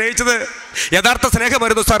ഞങ്ങൾ സ്നേഹിച്ചത് യഥാർത്ഥ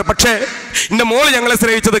സ്നേഹമായിരുന്നു സാർ, പക്ഷേ എൻ്റെ മോള് ഞങ്ങളെ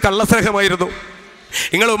സ്നേഹിച്ചത് കള്ളസ്നേഹമായിരുന്നു.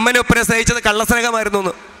 നിങ്ങൾ ഉമ്മനെ ഉപ്പനെ സ്നേഹിച്ചത് കള്ളസ്നേഹമായിരുന്നു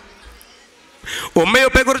എന്ന്. ഉമ്മയും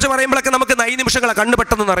ഉപ്പയെ കുറിച്ച് പറയുമ്പോഴൊക്കെ നമുക്ക് നിമിഷങ്ങളാണ് കണ്ണ്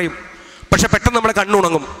പെട്ടെന്ന് നിറയും. പക്ഷെ പെട്ടെന്ന് നമ്മളെ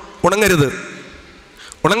കണ്ണുണങ്ങും. ഉണങ്ങരുത്.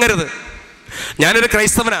 ഉണങ്ങരുത്. ഞാനൊരു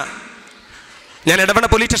ക്രൈസ്തവനാ. ഞാൻ ഇടവണ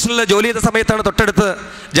പോലീസ് സ്റ്റേഷനിൽ ജോലി ചെയ്ത സമയത്താണ് തൊട്ടടുത്ത്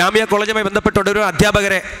ജാമിയ കോളേജുമായി ബന്ധപ്പെട്ട് ഒരു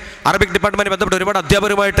അധ്യാപകരെ, അറബിക് ഡിപ്പാർട്ട്മെൻറ്റുമായി ബന്ധപ്പെട്ട് ഒരുപാട്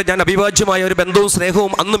അധ്യാപകരുമായിട്ട് ഞാൻ അവിഭാജ്യമായ ഒരു ബന്ധവും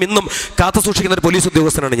സ്നേഹവും അന്നും ഇന്നും കാത്തു സൂക്ഷിക്കുന്ന ഒരു പോലീസ്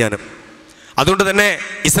ഉദ്യോഗസ്ഥനാണ് ഞാൻ. അതുകൊണ്ട് തന്നെ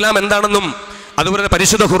ഇസ്ലാം എന്താണെന്നും അതുപോലെ തന്നെ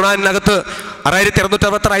പരിശുദ്ധ ഖുർആനിനകത്ത്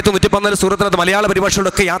 6666 114 സൂറത്തിനകത്ത് മലയാള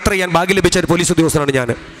പരിഭാഷയോടൊക്കെ യാത്ര ചെയ്യാൻ ഭാഗ്യം ലഭിച്ച ഒരു പോലീസ് ഉദ്യോഗസ്ഥനാണ് ഞാൻ.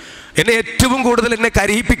 എന്നെ ഏറ്റവും കൂടുതൽ എന്നെ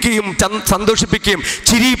കരയിപ്പിക്കുകയും സന്തോഷിപ്പിക്കുകയും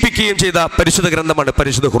ചിരിയിപ്പിക്കുകയും ചെയ്ത പരിശുദ്ധ ഗ്രന്ഥമാണ്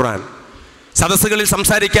പരിശുദ്ധ ഖുർആൻ. സദസ്സുകളിൽ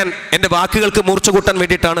സംസാരിക്കാൻ എൻ്റെ വാക്കുകൾക്ക് മൂർച്ച കൂട്ടാൻ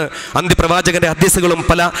വേണ്ടിയിട്ടാണ് അന്ത്യപ്രവാചകന്റെ ഹദീസുകളും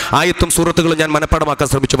പല ആയത്തും സൂറത്തുകളും ഞാൻ മനഃപ്പാഠമാക്കാൻ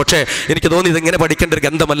ശ്രമിച്ചു. പക്ഷേ എനിക്ക് തോന്നി ഇതെങ്ങനെ പഠിക്കേണ്ട ഒരു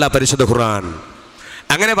ഗ്രന്ഥമല്ല പരിശുദ്ധ ഖുർആൻ.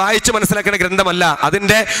 അങ്ങനെ വായിച്ച് മനസ്സിലാക്കേണ്ട ഗ്രന്ഥമല്ല.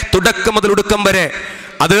 അതിൻ്റെ തുടക്കം മുതൽ ഒടുക്കം വരെ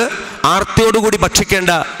അത് ആർത്തിയോടുകൂടി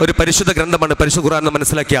ഭക്ഷിക്കേണ്ട ഒരു പരിശുദ്ധ ഗ്രന്ഥമാണ് പരിശുദ്ധ ഖുർആൻ എന്ന്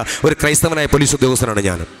മനസ്സിലാക്കിയ ഒരു ക്രൈസ്തവനായ പോലീസ് ഉദ്യോഗസ്ഥനാണ്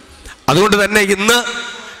ഞാൻ. അതുകൊണ്ട് തന്നെ ഇന്ന്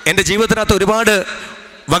എൻ്റെ ജീവിതത്തിനകത്ത് ഒരുപാട്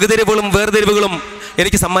വകതിരിവുകളും വേർതിരിവുകളും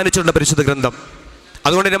എനിക്ക് സമ്മാനിച്ചിട്ടുണ്ട് പരിശുദ്ധ ഗ്രന്ഥം.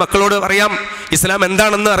 അതുകൊണ്ട് എൻ്റെ മക്കളോട് അറിയാം, ഇസ്ലാം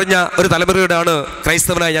എന്താണെന്ന് അറിഞ്ഞ ഒരു തലമുറയോടാണ്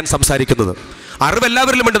ക്രൈസ്തവനായി ഞാൻ സംസാരിക്കുന്നത്. അറിവ്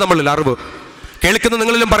എല്ലാവരിലും ഉണ്ട്. നമ്മളിൽ അറിവ് കേൾക്കുന്ന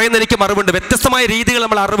നിങ്ങളിലും പറയുന്ന എനിക്കും അറിവുണ്ട്. വ്യത്യസ്തമായ രീതികൾ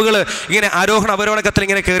നമ്മൾ അറിവുകൾ ഇങ്ങനെ ആരോഹണ അവരോഹണത്തിൽ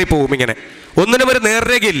ഇങ്ങനെ കയറിപ്പോവും. ഇങ്ങനെ ഒന്നിനും ഒരു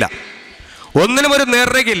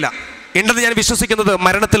നേർരേഖയില്ല. ഉണ്ടെന്ന് ഞാൻ വിശ്വസിക്കുന്നത്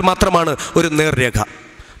മരണത്തിൽ മാത്രമാണ് ഒരു നേർരേഖ.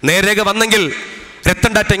 നേർരേഖ വന്നെങ്കിൽ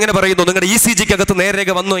രക്തം ഡാറ്റ എങ്ങനെ പറയുന്നു, നിങ്ങളുടെ ECGക്ക് അകത്ത് നേർരേഖ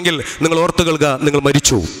വന്നുവെങ്കിൽ നിങ്ങൾ ഓർത്തുകൊള്ളുക, നിങ്ങൾ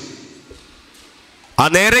മരിച്ചു. ആ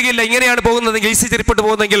നേർരേഖയില്ല, ഇങ്ങനെയാണ് പോകുന്നതെങ്കിൽ, ECG റിപ്പോർട്ട്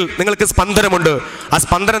പോകുന്നതെങ്കിൽ നിങ്ങൾക്ക് സ്പന്ദനമുണ്ട്. ആ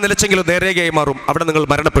സ്പന്ദനം നിലച്ചെങ്കിലും നേർരേഖയായി മാറും. അവിടെ നിങ്ങൾ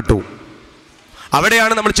മരണപ്പെട്ടു.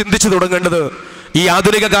 അവിടെയാണ് നമ്മൾ ചിന്തിച്ചു തുടങ്ങേണ്ടത്. ഈ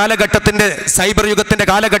ആധുനിക കാലഘട്ടത്തിൻ്റെ സൈബർ യുഗത്തിൻ്റെ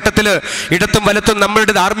കാലഘട്ടത്തിൽ ഇടത്തും വലത്തും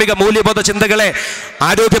നമ്മളുടെ ധാർമ്മിക മൂല്യബോധ ചിന്തകളെ,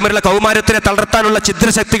 ആരോഗ്യമുള്ള കൗമാരത്തിനെ തളർത്താനുള്ള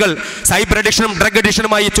ഛിദ്രശക്തികൾ സൈബർ അഡിക്ഷനും ഡ്രഗ്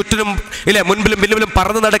അഡിക്ഷനുമായി ചുറ്റിനും മുൻപിലും പിന്നിലും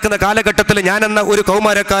പറന്നു നടക്കുന്ന കാലഘട്ടത്തിൽ ഞാനെന്ന ഒരു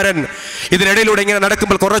കൗമാരക്കാരൻ ഇതിനിടയിലൂടെ ഇങ്ങനെ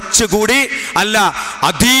നടക്കുമ്പോൾ കുറച്ചുകൂടി അല്ല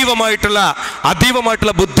അതീവമായിട്ടുള്ള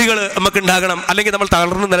ബുദ്ധികൾ നമുക്ക് ഉണ്ടാകണം. അല്ലെങ്കിൽ നമ്മൾ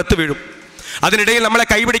തളർന്ന് നിലത്ത് വീഴും. അതിനിടയിൽ നമ്മളെ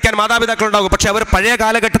കൈപിടിക്കാൻ മാതാപിതാക്കളുണ്ടാകും. പക്ഷെ അവർ പഴയ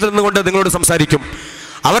കാലഘട്ടത്തിൽ നിന്നുകൊണ്ട് നിങ്ങളോട് സംസാരിക്കും.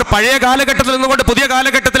 അവർ പഴയ കാലഘട്ടത്തിൽ നിന്നുകൊണ്ട് പുതിയ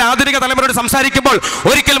കാലഘട്ടത്തിൽ ആധുനിക തലമുറയോട് സംസാരിക്കുമ്പോൾ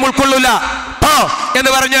ഒരിക്കലും ഉൾക്കൊള്ളൂല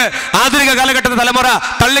എന്ന് പറഞ്ഞ് ആധുനിക കാലഘട്ടത്തിലെ തലമുറ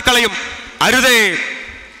തള്ളിക്കളയും.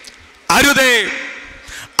 അരുതേ.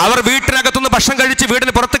 അവർ വീട്ടിനകത്തുനിന്ന് ഭക്ഷണം കഴിച്ച്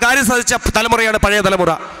വീടിന് പുറത്ത് കാര്യം സാധിച്ച തലമുറയാണ് പഴയ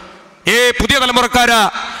തലമുറ. പുതിയ തലമുറക്കാരാ,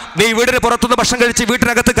 നീ വീടിന് പുറത്തുനിന്ന് ഭക്ഷണം കഴിച്ച്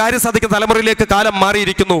വീട്ടിനകത്ത് കാര്യം സാധിക്കുന്ന തലമുറയിലേക്ക് കാലം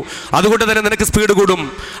മാറിയിരിക്കുന്നു. അതുകൊണ്ട് തന്നെ നിനക്ക് സ്പീഡ് കൂടും.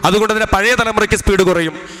 അതുകൊണ്ട് തന്നെ പഴയ തലമുറയ്ക്ക് സ്പീഡ്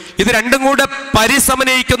കുറയും. ഇത് രണ്ടും കൂടെ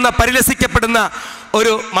പരിലസിക്കപ്പെടുന്ന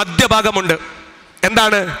ഒരു മധ്യഭാഗമുണ്ട്.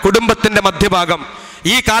 എന്താണ്? കുടുംബത്തിൻ്റെ മധ്യഭാഗം,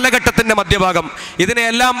 ഈ കാലഘട്ടത്തിൻ്റെ മധ്യഭാഗം.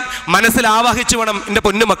 ഇതിനെയെല്ലാം മനസ്സിൽ ആവാഹിച്ചു വേണം എൻ്റെ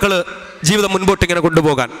പൊന്നുമക്കള് ജീവിതം മുൻപോട്ട് ഇങ്ങനെ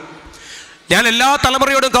കൊണ്ടുപോകാൻ. ഞാൻ എല്ലാ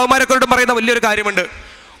തലമുറയോടും കൗമാരക്കാരോടും പറയുന്ന വലിയൊരു കാര്യമുണ്ട്.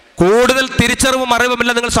 കൂടുതൽ തിരിച്ചറിവും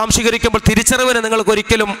അറിവുമില്ല നിങ്ങൾ സ്വാംശീകരിക്കുമ്പോൾ തിരിച്ചറിവിന് നിങ്ങൾക്ക്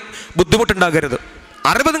ഒരിക്കലും ബുദ്ധിമുട്ടുണ്ടാകരുത്.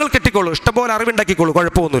 അറിവ് നിങ്ങൾ കിട്ടിക്കോളൂ, ഇഷ്ടംപോലെ അറിവുണ്ടാക്കിക്കോളൂ,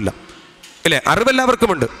 കുഴപ്പമൊന്നുമില്ല. ഇല്ലേ?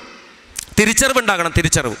 അറിവെല്ലാവർക്കുമുണ്ട്. തിരിച്ചറിവുണ്ടാകണം.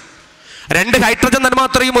 തിരിച്ചറിവ്. 2 ഹൈഡ്രജൻ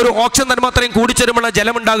തന്മാത്രയും ഒരു ഓക്സിജൻ തന്മാത്രയും കൂടിച്ചേരുമ്പോൾ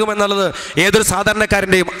ജലമുണ്ടാകുമെന്നുള്ളത് ഏതൊരു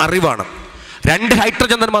സാധാരണക്കാരൻ്റെയും അറിവാണ്. 2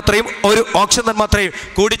 ഹൈഡ്രജൻ തന്മാത്രയും ഒരു ഓക്സിജൻ തന്മാത്രയും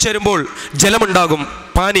കൂടിച്ചേരുമ്പോൾ ജലമുണ്ടാകും.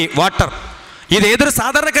 പാനി, വാട്ടർ. ഇത് ഏതൊരു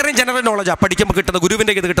സാധാരണക്കാരൻ ജനറൽ നോളജാണ്. പഠിക്കുമ്പോൾ കിട്ടുന്ന,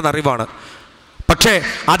 ഗുരുവിൻ്റെ ഇത് കിട്ടുന്ന അറിവാണ്. പക്ഷേ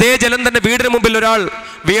അതേ ജലം തന്നെ വീടിന് മുമ്പിൽ ഒരാൾ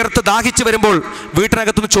വിയർത്ത് ദാഹിച്ചു വരുമ്പോൾ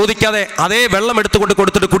വീട്ടിനകത്തുനിന്ന് ചോദിക്കാതെ അതേ വെള്ളം എടുത്തുകൊണ്ട്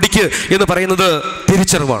കൊടുത്തിട്ട് കുടിക്ക് എന്ന് പറയുന്നത്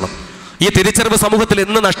തിരിച്ചറിവാണ്. ഈ തിരിച്ചറിവ് സമൂഹത്തിൽ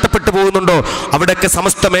എന്ന് നഷ്ടപ്പെട്ടു പോകുന്നുണ്ടോ അവിടെയൊക്കെ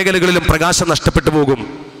സമസ്ത മേഖലകളിലും പ്രകാശം നഷ്ടപ്പെട്ടു പോകും.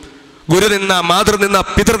 ഗുരു നിന്ന, മാതൃ നിന്ന,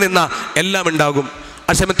 പിതൃ നിന്ന എല്ലാം ഉണ്ടാകും.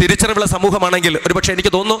 അതേസമയം തിരിച്ചറിവുള്ള സമൂഹമാണെങ്കിൽ ഒരുപക്ഷെ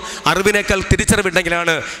എനിക്ക് തോന്നുന്നു അറിവിനേക്കാൾ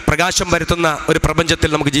തിരിച്ചറിവുണ്ടെങ്കിലാണ് പ്രകാശം വരുത്തുന്ന ഒരു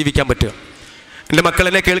പ്രപഞ്ചത്തിൽ നമുക്ക് ജീവിക്കാൻ പറ്റുക. എൻ്റെ മക്കൾ,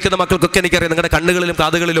 എന്നെ കേൾക്കുന്ന മക്കൾക്കൊക്കെ എനിക്കറിയാം, നിങ്ങളുടെ കണ്ണുകളിലും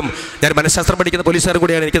കാതുകളിലും, ഞാൻ മനഃശാസ്ത്രം പഠിക്കുന്ന പോലീസുകാർ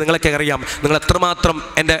കൂടിയാണ്, എനിക്ക് നിങ്ങളൊക്കെ അറിയാം നിങ്ങൾ എത്രമാത്രം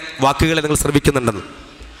എൻ്റെ വാക്കുകളെ നിങ്ങൾ ശ്രവിക്കുന്നുണ്ടെന്ന്.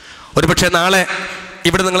 ഒരുപക്ഷെ നാളെ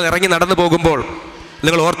ഇവിടെ നിങ്ങൾ ഇറങ്ങി നടന്നു പോകുമ്പോൾ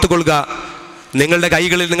നിങ്ങൾ ഓർത്തുകൊള്ളുക, നിങ്ങളുടെ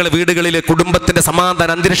കൈകളിൽ, നിങ്ങളുടെ വീടുകളിൽ കുടുംബത്തിൻ്റെ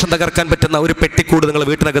സമാധാന അന്തരീക്ഷം തകർക്കാൻ പറ്റുന്ന ഒരു പെട്ടിക്കൂട് നിങ്ങളുടെ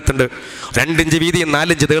വീട്ടിനകത്തുണ്ട്. 2 ഇഞ്ച് വീതിയും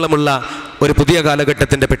 4 ഇഞ്ച് നീളമുള്ള ഒരു പുതിയ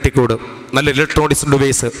കാലഘട്ടത്തിൻ്റെ പെട്ടിക്കൂട്. നല്ല ഇലക്ട്രോണിക്സ്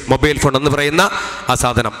ഡിവൈസ്, മൊബൈൽ ഫോൺ എന്ന് പറയുന്ന ആ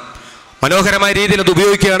സാധനം മനോഹരമായ രീതിയിൽ അത്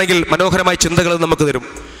ഉപയോഗിക്കുകയാണെങ്കിൽ മനോഹരമായ ചിന്തകൾ നമുക്ക് തരും.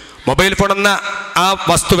 മൊബൈൽ ഫോൺ എന്ന ആ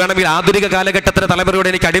വസ്തു വേണമെങ്കിൽ ആധുനിക കാലഘട്ടത്തിൻ്റെ തലമുറയോട്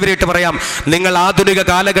എനിക്ക് അടിവരയിട്ട് പറയാം, നിങ്ങൾ ആധുനിക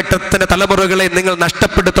കാലഘട്ടത്തിൻ്റെ തലമുറകളെ നിങ്ങൾ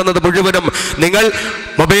നഷ്ടപ്പെടുത്തുന്നത് മുഴുവനും നിങ്ങൾ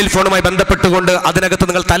മൊബൈൽ ഫോണുമായി ബന്ധപ്പെട്ടുകൊണ്ട് അതിനകത്ത്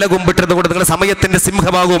നിങ്ങൾ തലകുമ്പിട്ടിരുന്നുകൊണ്ട് നിങ്ങളുടെ സമയത്തിൻ്റെ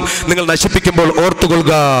സിംഹഭാഗവും നിങ്ങൾ നശിപ്പിക്കുമ്പോൾ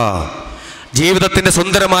ഓർത്തുകൊള്ളുക, ജീവിതത്തിൻ്റെ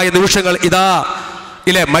സുന്ദരമായ നിമിഷങ്ങൾ ഇതാ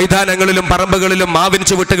മൈതാനങ്ങളിലും പറമ്പുകളിലും മാവിൻ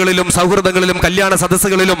ചുവട്ടുകളിലും സൗഹൃദങ്ങളിലും കല്യാണ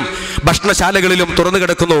സദസ്സുകളിലും ഭക്ഷണശാലകളിലും തുറന്നു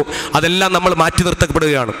കിടക്കുന്നു. അതെല്ലാം നമ്മൾ മാറ്റി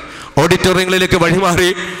നിർത്തപ്പെടുകയാണ്. ഓഡിറ്റോറിയങ്ങളിലേക്ക് വഴിമാറി,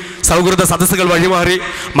 സൗഹൃദ സദസ്സുകൾ വഴിമാറി,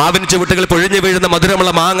 മാവിൻ ചുവട്ടുകൾ പൊഴിഞ്ഞു വീഴുന്ന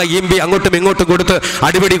മധുരമുള്ള മാങ്ങ ഈമ്പി അങ്ങോട്ടും ഇങ്ങോട്ടും കൊടുത്ത്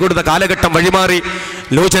അടിപിടി കൊടുത്ത കാലഘട്ടം വഴിമാറി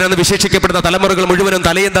ലോചന എന്ന് വിശേഷിക്കപ്പെടുന്ന തലമുറകൾ മുഴുവനും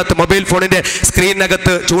തലയും താത്ത് മൊബൈൽ ഫോണിൻ്റെ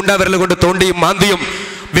സ്ക്രീനകത്ത് ചൂണ്ടാവിരൽ കൊണ്ട് തോണ്ടിയും മാന്തിയും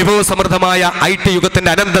വിഭവസമൃദ്ധമായ IT യുഗത്തിന്റെ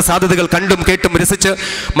അനന്ത സാധ്യതകൾ കണ്ടും കേട്ടും രസിച്ച്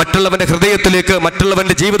മറ്റുള്ളവന്റെ ഹൃദയത്തിലേക്ക്,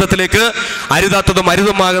 മറ്റുള്ളവന്റെ ജീവിതത്തിലേക്ക് അരുതാത്തതും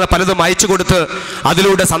അരുതുമാകുന്ന പലതും അയച്ചു കൊടുത്ത്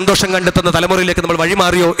അതിലൂടെ സന്തോഷം കണ്ടെത്തുന്ന തലമുറയിലേക്ക് നമ്മൾ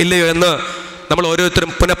വഴിമാറിയോ ഇല്ലയോ എന്ന് നമ്മൾ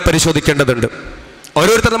ഓരോരുത്തരും പുനഃപരിശോധിക്കേണ്ടതുണ്ട്.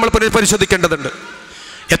 നമ്മൾ പുനഃപരിശോധിക്കേണ്ടതുണ്ട്.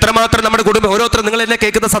 എത്രമാത്രം നമ്മുടെ കുടുംബം, ഓരോരുത്തരും നിങ്ങൾ എന്നെ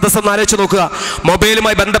കേൾക്കുന്ന സദസ്സം ആലോചിച്ച് നോക്കുക.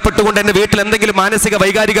 മൊബൈലുമായി ബന്ധപ്പെട്ടുകൊണ്ട് എൻ്റെ വീട്ടിൽ എന്തെങ്കിലും മാനസിക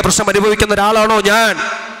വൈകാരിക പ്രശ്നം അനുഭവിക്കുന്ന ഒരാളാണോ ഞാൻ?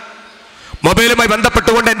 മൊബൈലുമായി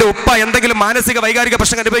ബന്ധപ്പെട്ടുകൊണ്ട് എൻ്റെ ഉപ്പ എന്തെങ്കിലും മാനസിക വൈകാരിക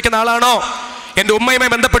പ്രശ്നം അനുഭവിക്കുന്ന ആളാണോ? എൻ്റെ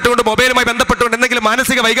ഉമ്മയുമായി ബന്ധപ്പെട്ടുകൊണ്ട്, മൊബൈലുമായി ബന്ധപ്പെട്ടുകൊണ്ട് എന്തെങ്കിലും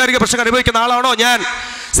മാനസിക വൈകാരിക പ്രശ്നം അനുഭവിക്കുന്ന ആളാണോ ഞാൻ?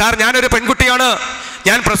 സാർ, ഞാനൊരു പെൺകുട്ടിയാണ്,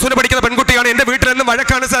 ഞാൻ +1 പഠിക്കുന്ന പെൺകുട്ടിയാണ്. എൻ്റെ വീട്ടിലെന്നും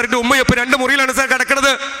വഴക്കാണ് സാർ. എൻ്റെ ഉമ്മയൊപ്പം 2 മുറിയിലാണ് സാർ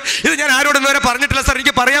കിടക്കുന്നത്. ഇത് ഞാൻ ആരോടൊന്നും വരെ പറഞ്ഞിട്ടില്ല സാർ.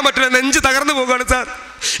 എനിക്ക് പറയാൻ പറ്റില്ല, നെഞ്ച് തകർന്നു പോകുകയാണ് സാർ.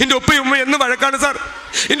 എൻ്റെ ഉപ്പയും ഉമ്മയും എന്നും വഴക്കാണ് സാർ.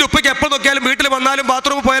 എൻ്റെ ഉപ്പയ്ക്ക് എപ്പോൾ നോക്കിയാലും, വീട്ടിൽ വന്നാലും,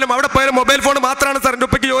 ബാത്റൂമിൽ പോയാലും, അവിടെ പോയാലും മൊബൈൽ ഫോൺ മാത്രമാണ് സാർ എൻ്റെ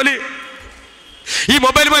ഉപ്പയ്ക്ക് ജോലി. ഈ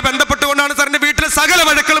മൊബൈലുമായി ബന്ധപ്പെട്ടുകൊണ്ടാണ് സാർ എൻ്റെ വീട്ടിലെ സകല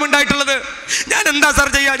വഴക്കളും ഉണ്ടായിട്ടുള്ളത്. ഞാൻ എന്താ സാർ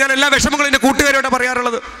ചെയ്യുക? ഞാൻ എല്ലാ വിഷമങ്ങളും എൻ്റെ കൂട്ടുകാരോട്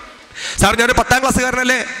പറയാറുള്ളത്. സാർ, ഞാനൊരു 10ാം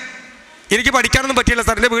ക്ലാസ്സുകാരനല്ലേ, എനിക്ക് പഠിക്കാനൊന്നും പറ്റിയില്ല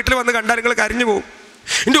സാർ. എൻ്റെ വീട്ടിൽ വന്ന് കണ്ടാൽ നിങ്ങൾ കരഞ്ഞു പോകും.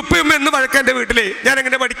 എൻ്റെ ഉപ്പയും ഉമ്മ എന്ന് വഴക്കാം എൻ്റെ വീട്ടിലെ. ഞാൻ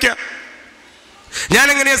എങ്ങനെ പഠിക്കുക? ഞാൻ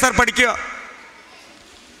എങ്ങനെയാ സാർ പഠിക്കുക?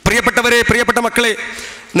 പ്രിയപ്പെട്ടവരെ, പ്രിയപ്പെട്ട മക്കളെ,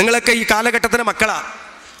 നിങ്ങളൊക്കെ ഈ കാലഘട്ടത്തിന് മക്കളാ.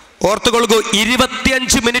 ഓർത്തുകൊള്ളുക,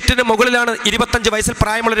 25 മിനിറ്റിന് മുകളിലാണ് 25 വയസ്സിൽ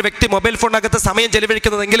പ്രായമുള്ളൊരു വ്യക്തി മൊബൈൽ ഫോണിനകത്ത് സമയം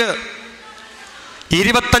ചെലവഴിക്കുന്നതെങ്കിൽ,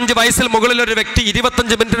 25 വയസ്സിൽ മുകളിലൊരു വ്യക്തി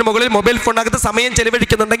 25 മിനിറ്റിന് മുകളിൽ മൊബൈൽ ഫോണിനകത്ത് സമയം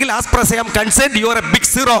ചെലവഴിക്കുന്നുണ്ടെങ്കിൽ, as far as I am concerned, you are A big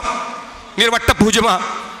zero. നീ ഒരു വട്ടപൂജ്യമാ.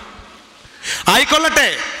 ആയിക്കൊള്ളട്ടെ,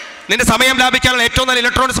 നിന്റെ സമയം ലാഭിക്കാനുള്ള ഏറ്റവും നല്ല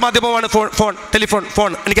ഇലക്ട്രോണിക്സ് മാധ്യമമാണ്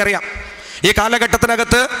ഫോൺ. എനിക്കറിയാം, ഈ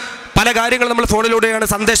കാലഘട്ടത്തിനകത്ത് പല കാര്യങ്ങൾ നമ്മൾ ഫോണിലൂടെയാണ്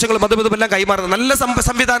സന്ദേശങ്ങളും അതുമെല്ലാം കൈമാറുന്നത്. നല്ല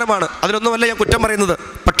സംവിധാനമാണ്, അതിനൊന്നുമല്ല ഞാൻ കുറ്റം പറയുന്നത്.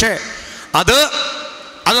 പക്ഷേ അത്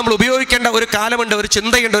നമ്മൾ ഉപയോഗിക്കേണ്ട ഒരു കാലമുണ്ട്, ഒരു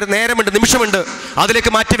ചിന്തയുണ്ട്, ഒരു നേരമുണ്ട്, നിമിഷമുണ്ട്.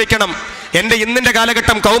 അതിലേക്ക് മാറ്റിവെക്കണം. എൻ്റെ ഇന്നിൻ്റെ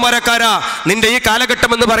കാലഘട്ടം, കൗമാരക്കാരാ, നിന്റെ ഈ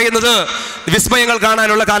കാലഘട്ടം എന്ന് പറയുന്നത് വിസ്മയങ്ങൾ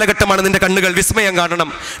കാണാനുള്ള കാലഘട്ടമാണ്. നിന്റെ കണ്ണുകൾ വിസ്മയം കാണണം,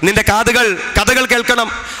 നിന്റെ കാതുകൾ കഥകൾ കേൾക്കണം.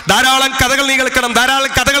 ധാരാളം കഥകൾ നീ കേൾക്കണം,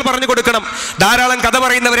 ധാരാളം കഥകൾ പറഞ്ഞു കൊടുക്കണം. ധാരാളം കഥ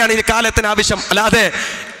പറയുന്നവരാണ് ഈ കാലത്തിന് ആവശ്യം. അല്ലാതെ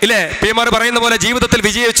ഇല്ലേ, പിമാർ പറയുന്ന പോലെ ജീവിതത്തിൽ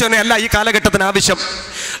വിജയിച്ചവനെ അല്ല ഈ കാലഘട്ടത്തിന് ആവശ്യം.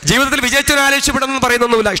 ജീവിതത്തിൽ വിജയിച്ചവനെ ആവശ്യപ്പെടുന്നെന്ന്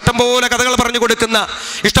പറയുന്നൊന്നുമില്ല. ഇഷ്ടംപോലെ കഥകൾ പറഞ്ഞു കൊടുക്കുന്ന,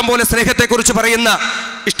 ഇഷ്ടംപോലെ സ്നേഹത്തെക്കുറിച്ച് പറയുന്ന,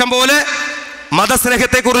 ഇഷ്ടംപോലെ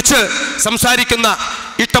മതസ്നേഹത്തെക്കുറിച്ച് സംസാരിക്കുന്ന,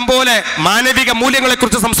 ഇഷ്ടംപോലെ മാനവിക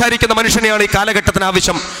മൂല്യങ്ങളെക്കുറിച്ച് സംസാരിക്കുന്ന മനുഷ്യനെയാണ് ഈ കാലഘട്ടത്തിന്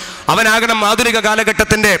ആവശ്യം. അവനാകണം ആധുനിക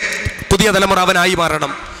കാലഘട്ടത്തിൻ്റെ പുതിയ തലമുറ. അവനായി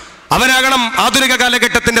മാറണം. അവനാകണം ആധുനിക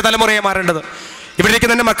കാലഘട്ടത്തിൻ്റെ തലമുറയെ മാറേണ്ടത്. ഇവിടേക്ക്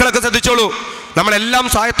തന്നെ മക്കളൊക്കെ ശ്രദ്ധിച്ചോളൂ. നമ്മളെല്ലാം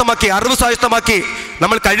സ്വായത്തമാക്കി, അറിവ് സ്വായത്തമാക്കി,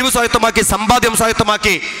 നമ്മൾ കഴിവ് സ്വായത്തമാക്കി, സമ്പാദ്യം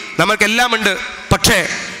സ്വായത്തമാക്കി, നമ്മൾക്കെല്ലാം ഉണ്ട്. പക്ഷേ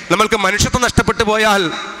നമ്മൾക്ക് മനുഷ്യത്വം നഷ്ടപ്പെട്ടു പോയാൽ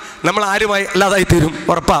നമ്മൾ ആരുമായി അല്ലാതായി തീരും,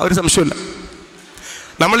 ഉറപ്പാ, ഒരു സംശയമില്ല.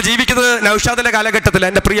 നമ്മൾ ജീവിക്കുന്നത് നൗഷാദിൻ്റെ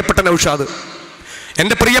കാലഘട്ടത്തിലാണ്. എൻ്റെ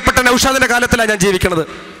പ്രിയപ്പെട്ട നൗഷാദിൻ്റെ കാലത്തിലാണ് ഞാൻ ജീവിക്കുന്നത്.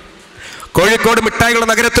 കോഴിക്കോട് മിഠായികളുടെ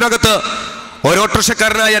നഗരത്തിനകത്ത്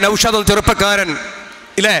ഓരോട്ടോറിക്ഷക്കാരനായ നൗഷാദ് ചെറുപ്പക്കാരൻ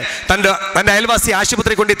ഇല്ലേ, തൻ്റെ അയൽവാസി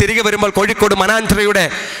ആശുപത്രി കൊണ്ട് തിരികെ വരുമ്പോൾ കോഴിക്കോട് മനാഞ്ചിറയുടെ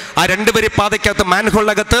ആ 2 വരി പാതയ്ക്കകത്ത്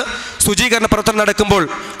മാൻഹോളിനകത്ത് ശുചീകരണ പ്രവർത്തനം നടക്കുമ്പോൾ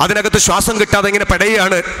അതിനകത്ത് ശ്വാസം കിട്ടാതെ ഇങ്ങനെ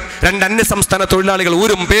പെടയാണ് 2 അന്യസംസ്ഥാന തൊഴിലാളികൾ.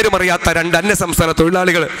 ഊരും പേരും അറിയാത്ത 2 അന്യസംസ്ഥാന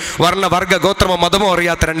തൊഴിലാളികൾ, വർണ്ണ വർഗ്ഗ ഗോത്രമോ മതമോ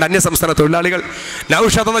അറിയാത്ത 2 അന്യസംസ്ഥാന തൊഴിലാളികൾ.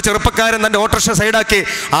 നൗഷാദ് എന്ന ചെറുപ്പക്കാരൻ തൻ്റെ ഓട്ടോറിക്ഷ സൈഡാക്കി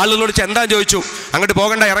ആളുകളോട് എന്താ ചോദിച്ചു. അങ്ങോട്ട്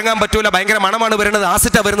പോകണ്ട, ഇറങ്ങാൻ പറ്റൂല, ഭയങ്കര മണമാണ് വരുന്നത്,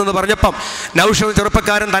 ആസിറ്റാണ് വരുന്നത് പറഞ്ഞപ്പം നൗഷാദ്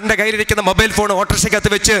ചെറുപ്പക്കാരൻ തൻ്റെ കയ്യിലിരിക്കുന്ന മൊബൈൽ ഫോൺ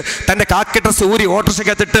ഓട്ടോറിക്ഷയ്ക്കകത്ത് വെച്ച് തൻ്റെ കാക്കി ഡ്രസ് ഊരി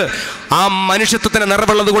ഓട്ടോറിക്ഷയ്ക്കകത്തിട്ട് ആ മനുഷ്യത്വത്തിന്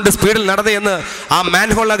നിറവുള്ളത് കൊണ്ട് സ്പീഡിൽ നടന്നതെന്ന് ആ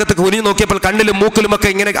മാൻഹോളിനകത്ത് കുനിഞ്ഞു നോക്കിയപ്പോൾ കണ്ണിലും മൂക്കിലുമൊക്കെ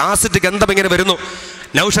ഇങ്ങനെ ആസിഡ് ഗന്ധം ഇങ്ങനെ വരുന്നു.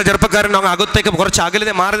 നൗഷാദ് ചെറുപ്പക്കാരൻ അകത്തേക്ക് കുറച്ച്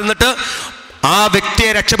അകലെ മാറി നിന്നിട്ട് ആ വ്യക്തിയെ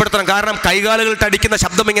രക്ഷപ്പെടുത്തണം. കാരണം കൈകാലുകളിട്ട് അടിക്കുന്ന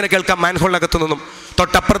ശബ്ദം ഇങ്ങനെ കേൾക്കാം മാൻഹോളിനകത്തു നിന്നും.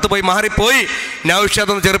 തൊട്ടപ്പുറത്ത് പോയി മാറിപ്പോയി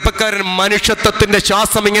നൗഷാദ് എന്ന ചെറുപ്പക്കാരൻ മനുഷ്യത്വത്തിൻ്റെ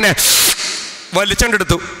ശ്വാസം ഇങ്ങനെ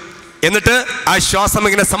വലിച്ചെടുത്തു. എന്നിട്ട് ആ ശ്വാസം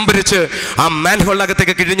ഇങ്ങനെ സംഭരിച്ച് ആ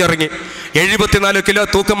മാൻഹോളിനകത്തേക്ക് കിഴിഞ്ഞിറങ്ങി. 74 കിലോ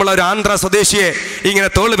തൂക്കമുള്ള ഒരു ആന്ധ്ര സ്വദേശിയെ ഇങ്ങനെ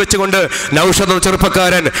തോള് വെച്ചുകൊണ്ട് നൗഷാദ്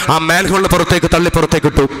ചെറുപ്പക്കാരൻ ആ മാൻഹോളിന് പുറത്തേക്ക്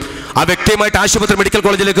ഇട്ടു. ആ വ്യക്തിയുമായിട്ട് ആശുപത്രി മെഡിക്കൽ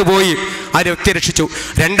കോളേജിലേക്ക് പോയി ആ വ്യക്തിയെ രക്ഷിച്ചു.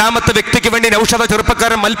 രണ്ടാമത്തെ വ്യക്തിക്ക് വേണ്ടി നൗഷാദ്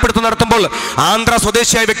ചെറുപ്പക്കാരൻ മൽപ്പിടുത്തം നടത്തുമ്പോൾ ആന്ധ്ര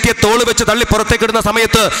സ്വദേശിയായ വ്യക്തിയെ തോള് വെച്ച് തള്ളി പുറത്തേക്കിടുന്ന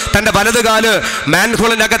സമയത്ത് തൻ്റെ വലതുകാല്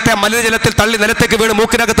മാൻഹോളിനകത്തെ മലിനജലത്തിൽ തള്ളി നിലത്തേക്ക് വീണ്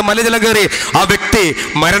മൂക്കിനകത്ത് മലിനജലം കയറി ആ വ്യക്തി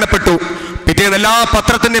മരണപ്പെട്ടു. പിറ്റേന്ന് എല്ലാ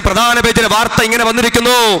പത്രത്തിന്റെ പ്രധാന പേജിലെ വാർത്ത ഇങ്ങനെ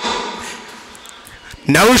വന്നിരിക്കുന്നു: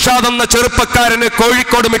 നൗഷാദ് എന്ന ചെറുപ്പക്കാരന്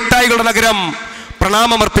കോഴിക്കോട് മിഠായികളുടെ നഗരം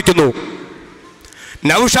പ്രണാമമർപ്പിക്കുന്നു.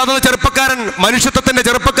 നൗഷാദ് എന്ന ചെറുപ്പക്കാരൻ, മനുഷ്യത്വത്തിന്റെ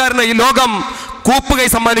ചെറുപ്പക്കാരന് ഈ ലോകം കൂപ്പുകൈ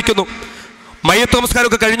സമ്മാനിക്കുന്നു. മയ്യത്ത്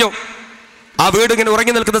നമസ്കാരമൊക്കെ കഴിഞ്ഞു. ആ വീട് ഇങ്ങനെ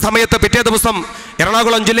ഉറങ്ങി നിൽക്കുന്ന സമയത്ത് പിറ്റേ ദിവസം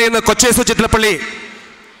എറണാകുളം ജില്ലയിൽ നിന്ന് കൊച്ചേസു ചിറ്റപ്പള്ളി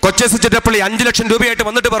 5 ലക്ഷം രൂപയായിട്ട്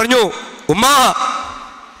വന്നിട്ട് പറഞ്ഞു,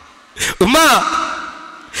 ഉമ്മ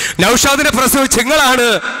നൗഷാദിനെ പ്രസവിച്ച നിങ്ങളാണ്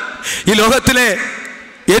ഈ ലോകത്തിലെ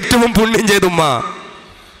ഏറ്റവും പുണ്യം ചെയ്തുമ്മ.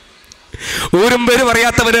 ഊരും പേരും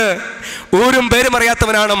അറിയാത്തവര്, ഊരും പേരും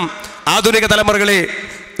അറിയാത്തവനാണ് ആധുനിക തലമുറകളെ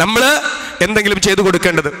നമ്മൾ എന്തെങ്കിലും ചെയ്തു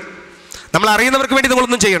കൊടുക്കേണ്ടത്. നമ്മൾ അറിയുന്നവർക്ക് വേണ്ടി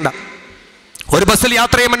നിങ്ങളൊന്നും ചെയ്യണ്ട. ഒരു ബസ്സിൽ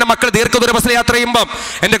യാത്ര ചെയ്യുമ്പോൾ എൻ്റെ മക്കൾ ദീർഘദൂര ബസ്സിൽ യാത്ര ചെയ്യുമ്പം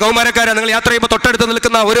എൻ്റെ കൗമാരക്കാരാണ്, നിങ്ങൾ യാത്ര ചെയ്യുമ്പോൾ തൊട്ടടുത്ത്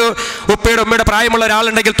നിൽക്കുന്ന ഒരു ഉപ്പയുടെ ഉമ്മയുടെ പ്രായമുള്ള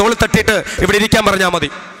ഒരാളുണ്ടെങ്കിൽ തോളിൽ തട്ടിയിട്ട് ഇവിടെ ഇരിക്കാൻ പറഞ്ഞാൽ മതി.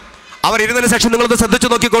 അവർ ഇരുന്നതിന് ശേഷം നിങ്ങളത് ശ്രദ്ധിച്ച്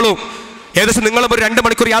നോക്കിക്കോളൂ. ഏകദേശം നിങ്ങളും ഒരു 2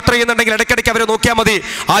 മണിക്കൂർ യാത്ര ചെയ്യുന്നുണ്ടെങ്കിൽ ഇടയ്ക്കിടയ്ക്ക് അവരെ നോക്കിയാൽ മതി.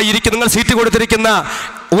 നിങ്ങൾ സീറ്റ് കൊടുത്തിരിക്കുന്ന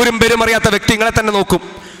ഊരും പേരും അറിയാത്ത വ്യക്തി നിങ്ങളെ തന്നെ നോക്കും.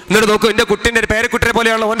 എന്നിട്ട് നോക്കും, എൻ്റെ കുട്ടീൻ്റെ ഒരു പേരക്കുട്ടിയെ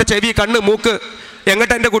പോലെയാണല്ലോ, എൻ്റെ ചെവി, കണ്ണ്, മൂക്ക്,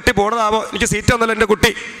 എങ്ങോട്ട് എൻ്റെ കുട്ടി പോണതാവോ, എനിക്ക് സീറ്റ് വന്നല്ലോ എൻ്റെ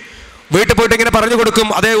കുട്ടി. വീട്ടിൽ പോയിട്ട് ഇങ്ങനെ പറഞ്ഞു കൊടുക്കും,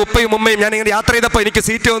 അതേ ഉപ്പയും ഉമ്മയും ഞാൻ ഇങ്ങനെ യാത്ര ചെയ്തപ്പോൾ എനിക്ക്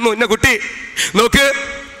സീറ്റ് വന്നു, എൻ്റെ കുട്ടി നോക്ക്.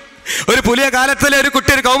 ഒരു പുതിയ കാലത്തിലെ ഒരു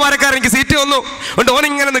കുട്ടി, ഒരു കൗമാരക്കാരൻ, എനിക്ക് സീറ്റ് വന്നു അതുകൊണ്ട്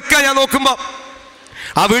ഓനിങ്ങനെ നിൽക്കുക. ഞാൻ നോക്കുമ്പോൾ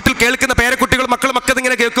ആ വീട്ടിൽ കേൾക്കുന്ന പേരക്കുട്ടികൾ മക്കളും ഒക്കെ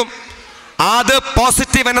ഇങ്ങനെ കേൾക്കും. അത്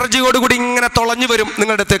പോസിറ്റീവ് എനർജിയോടുകൂടി ഇങ്ങനെ തുളഞ്ഞു വരും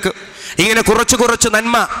നിങ്ങളുടെ അടുത്തേക്ക്. ഇങ്ങനെ കുറച്ച്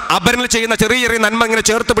നന്മ, അപരനിൽ ചെയ്യുന്ന ചെറിയ നന്മ ഇങ്ങനെ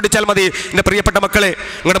ചേർത്ത് പിടിച്ചാൽ മതി. എൻ്റെ പ്രിയപ്പെട്ട മക്കളെ,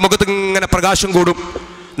 നിങ്ങളുടെ മുഖത്ത് ഇങ്ങനെ പ്രകാശം കൂടും.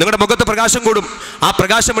 നിങ്ങളുടെ മുഖത്ത് പ്രകാശം കൂടും. ആ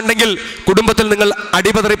പ്രകാശമുണ്ടെങ്കിൽ കുടുംബത്തിൽ നിങ്ങൾ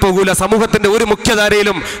അടിപതറി പോകൂല. സമൂഹത്തിൻ്റെ ഒരു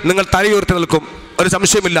മുഖ്യധാരയിലും നിങ്ങൾ തലയുയർത്തി നിൽക്കും, ഒരു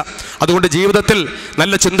സംശയമില്ല. അതുകൊണ്ട് ജീവിതത്തിൽ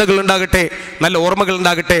നല്ല ചിന്തകൾ ഉണ്ടാകട്ടെ, നല്ല ഓർമ്മകൾ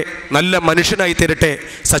ഉണ്ടാകട്ടെ, നല്ല മനുഷ്യനായി തീരട്ടെ.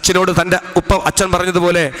 സച്ചിനോട് തൻ്റെ അച്ഛൻ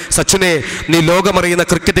പറഞ്ഞതുപോലെ, സച്ചിനെ, നീ ലോകമറിയുന്ന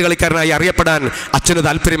ക്രിക്കറ്റ് കളിക്കാരനായി അറിയപ്പെടാൻ അച്ഛന്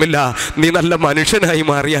താല്പര്യമില്ല, നീ നല്ല മനുഷ്യനായി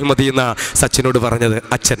മാറിയാൽ മതി എന്ന സച്ചിനോട് പറഞ്ഞത്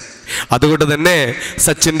അച്ഛൻ. അതുകൊണ്ട് തന്നെ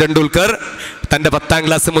സച്ചിൻ ടെണ്ടുൽക്കർ തൻ്റെ 10ാം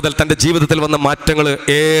ക്ലാസ് മുതൽ തൻ്റെ ജീവിതത്തിൽ വന്ന മാറ്റങ്ങൾ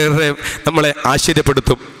ഏറെ നമ്മളെ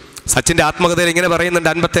ആശ്ചര്യപ്പെടുത്തും. സച്ചിൻ്റെ ആത്മകഥയിൽ ഇങ്ങനെ പറയുന്നുണ്ട്,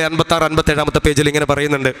 56, 57 പേജിൽ ഇങ്ങനെ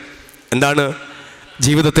പറയുന്നുണ്ട്, എന്താണ്,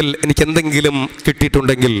 ജീവിതത്തിൽ എനിക്ക് എന്തെങ്കിലും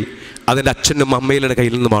കിട്ടിയിട്ടുണ്ടെങ്കിൽ അതിൻ്റെ അച്ഛനും അമ്മയുടെ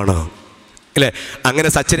കയ്യിൽ നിന്നുമാണ് അല്ലേ. അങ്ങനെ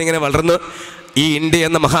സച്ചിൻ ഇങ്ങനെ വളർന്ന് ഈ ഇന്ത്യ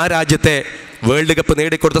എന്ന മഹാരാജ്യത്തെ വേൾഡ് കപ്പ്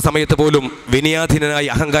നേടിക്കൊടുത്ത സമയത്ത് പോലും വിനയാധീനനായി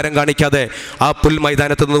അഹങ്കാരം കാണിക്കാതെ ആ പുൽ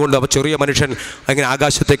മൈതാനത്ത് നിന്നുകൊണ്ട് ആ ചെറിയ മനുഷ്യൻ അങ്ങനെ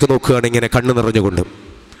ആകാശത്തേക്ക് നോക്കുകയാണ്, ഇങ്ങനെ കണ്ണു നിറഞ്ഞുകൊണ്ട്.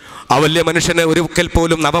 ആ വലിയ മനുഷ്യന് ഒരിക്കൽ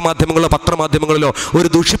പോലും നവമാധ്യമങ്ങളിലോ പത്രമാധ്യമങ്ങളിലോ ഒരു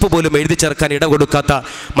ദൂഷിപ്പ് പോലും എഴുതി ചേർക്കാൻ ഇട കൊടുക്കാത്ത,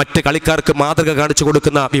 മറ്റ് കളിക്കാർക്ക് മാതൃക കാണിച്ചു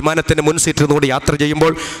കൊടുക്കുന്ന, വിമാനത്തിൻ്റെ മുൻ സീറ്റിൽ നിന്നുകൊണ്ട് യാത്ര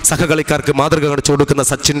ചെയ്യുമ്പോൾ സഹകളിക്കാർക്ക് മാതൃക കാണിച്ചു കൊടുക്കുന്ന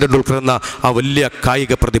സച്ചിൻ ടെണ്ടുൽക്കർ എന്ന ആ വലിയ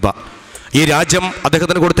കായിക പ്രതിഭ. ഈ രാജ്യം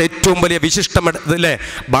അദ്ദേഹത്തിന് കൊടുത്ത ഏറ്റവും വലിയ വിശിഷ്ടം ഇല്ലേ,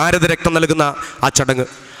 ഭാരതരത്നം നൽകുന്ന ആ ചടങ്ങ്.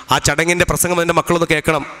 ആ ചടങ്ങിൻ്റെ പ്രസംഗം എൻ്റെ മക്കളൊന്ന്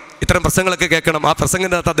കേൾക്കണം, ഇത്തരം പ്രസംഗങ്ങളൊക്കെ കേൾക്കണം. ആ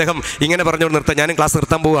പ്രസംഗത്തിനകത്ത് അദ്ദേഹം ഇങ്ങനെ പറഞ്ഞുകൊണ്ട് നിർത്താം, ഞാനും ക്ലാസ്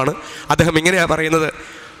നിർത്താൻ പോവുകയാണ്. അദ്ദേഹം ഇങ്ങനെയാണ് പറയുന്നത്,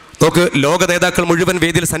 നോക്ക്, ലോക നേതാക്കൾ മുഴുവൻ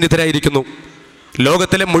വേദിയിൽ സന്നിധരായിരിക്കുന്നു.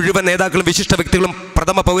 ലോകത്തിലെ മുഴുവൻ നേതാക്കളും വിശിഷ്ട വ്യക്തികളും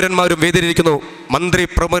പ്രഥമ പൗരന്മാരും വേദിയിലിരിക്കുന്നു. മന്ത്രി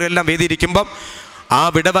പ്രമുഖരെല്ലാം വേദിയിരിക്കുമ്പം ആ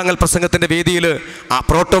വിടവാങ്ങൽ പ്രസംഗത്തിൻ്റെ വേദിയിൽ ആ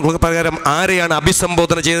പ്രോട്ടോകോൾ പ്രകാരം ആരെയാണ്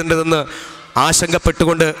അഭിസംബോധന ചെയ്യേണ്ടതെന്ന്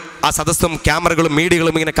ആശങ്കപ്പെട്ടുകൊണ്ട് ആ സദസ്സും ക്യാമറകളും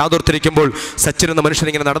മീഡിയകളും ഇങ്ങനെ കാതോർത്തിരിക്കുമ്പോൾ സച്ചിൻ എന്ന മനുഷ്യൻ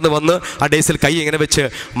ഇങ്ങനെ നടന്നു വന്ന് ആ ഡേസിൽ കൈ ഇങ്ങനെ വെച്ച്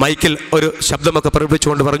മൈക്കിൽ ഒരു ശബ്ദമൊക്കെ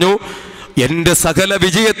പ്രകടിപ്പിച്ചുകൊണ്ട് പറഞ്ഞു, എൻ്റെ സകല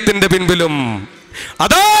വിജയത്തിൻ്റെ പിൻപിലും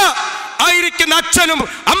അതാ ആയിരിക്കുന്ന അച്ഛനും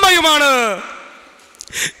അമ്മയുമാണ്.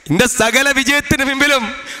 എന്റെ സകല വിജയത്തിന് പിമ്പിലും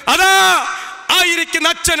അതാ ആയിരിക്കുന്ന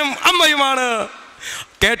അച്ഛനും അമ്മയുമാണ്.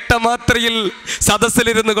 കേട്ട മാത്രയിൽ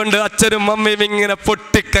സദസ്സിലിരുന്നു കൊണ്ട് അച്ഛനും അമ്മയും ഇങ്ങനെ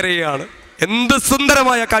പൊട്ടിക്കരയാണ്. എന്ത്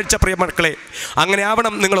സുന്ദരമായ കാഴ്ച പ്രിയ മക്കളെ. അങ്ങനെ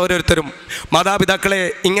ആവണം നിങ്ങൾ ഓരോരുത്തരും. മാതാപിതാക്കളെ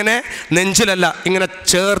ഇങ്ങനെ നെഞ്ചിലല്ല, ഇങ്ങനെ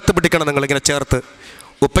ചേർത്ത് പിടിക്കണം. നിങ്ങളിങ്ങനെ ചേർത്ത്.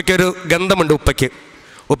 ഉപ്പയ്ക്കൊരു ഗന്ധമുണ്ട്,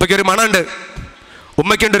 ഉപ്പയ്ക്കൊരു മണമുണ്ട്,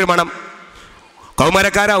 ഉമ്മയ്ക്കുണ്ടൊരു മണം.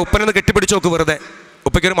 കൗമാരക്കാരാ, ഉപ്പനെന്ന് കെട്ടിപ്പിടിച്ച് നോക്ക് വെറുതെ.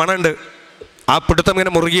 ഉപ്പയ്ക്കൊരു മണമുണ്ട്. ആ പിടുത്തം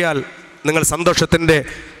ഇങ്ങനെ മുറുകിയാൽ നിങ്ങൾ സന്തോഷത്തിൻ്റെ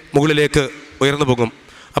മുകളിലേക്ക് ഉയർന്നു പോകും.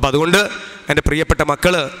 അപ്പോൾ അതുകൊണ്ട് എൻ്റെ പ്രിയപ്പെട്ട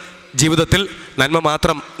മക്കൾ, ജീവിതത്തിൽ നന്മ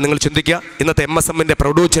മാത്രം നിങ്ങൾ ചിന്തിക്കുക. ഇന്നത്തെ MSMൻ്റെ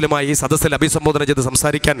പ്രൗഢോജ്വലമായി ഈ സദസ്സിൽ അഭിസംബോധന ചെയ്ത്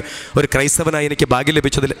സംസാരിക്കാൻ ഒരു ക്രൈസ്തവനായി എനിക്ക് ഭാഗ്യം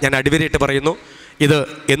ലഭിച്ചതിൽ ഞാൻ അടിവരയിട്ട് പറയുന്നു. ഇത്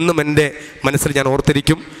എന്നും എൻ്റെ മനസ്സിൽ ഞാൻ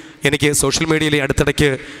ഓർത്തിരിക്കും. എനിക്ക് സോഷ്യൽ മീഡിയയിൽ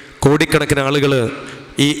അടുത്തിടയ്ക്ക് കോടിക്കണക്കിന് ആളുകൾ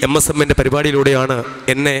ഈ MSMൻ്റെ പരിപാടിയിലൂടെയാണ്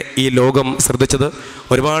എന്നെ ഈ ലോകം ശ്രദ്ധിച്ചത്.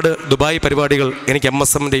 ഒരുപാട് ദുബായ് പരിപാടികൾ എനിക്ക്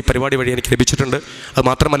MSMൻ്റെ ഈ പരിപാടി വഴി എനിക്ക് ലഭിച്ചിട്ടുണ്ട്. അത്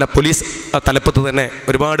മാത്രമല്ല, പോലീസ് തലപ്പത്ത് തന്നെ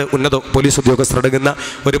ഒരുപാട് ഉന്നത പോലീസ് ഉദ്യോഗസ്ഥരടങ്ങുന്ന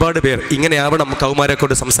ഒരുപാട് പേർ ഇങ്ങനെയാവണം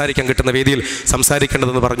കൗമാരക്കോട് സംസാരിക്കാൻ കിട്ടുന്ന വേദിയിൽ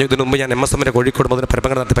സംസാരിക്കേണ്ടതെന്ന് പറഞ്ഞു. ഇതിനു മുമ്പ് ഞാൻ MSMൻ്റെ കോഴിക്കോട് മുതൽ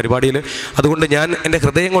പരപ്പങ്ങര നടത്തിയ പരിപാടിയിൽ. അതുകൊണ്ട് ഞാൻ എൻ്റെ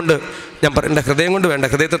ഹൃദയം കൊണ്ട് എൻ്റെ ഹൃദയം കൊണ്ട് വേണ്ട,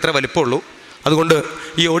 ഹൃദയത്തിൽ അത്ര വലിപ്പമുള്ളൂ. അതുകൊണ്ട്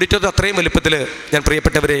ഈ ഓഡിറ്റോറിയം അത്രയും വലിപ്പത്തിൽ ഞാൻ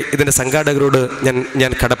പ്രിയപ്പെട്ടവരെ, ഇതിൻ്റെ സംഘാടകരോട്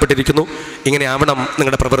ഞാൻ കടപ്പെട്ടിരിക്കുന്നു. ഇങ്ങനെ ആവണം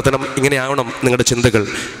നിങ്ങളുടെ പ്രവർത്തനം, ഇങ്ങനെ ആവണം നിങ്ങളുടെ ചിന്തകൾ.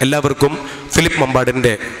 എല്ലാവർക്കും ഫിലിപ്പ്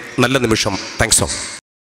മമ്പാടിൻ്റെ നല്ല നിമിഷം. താങ്ക്സ്.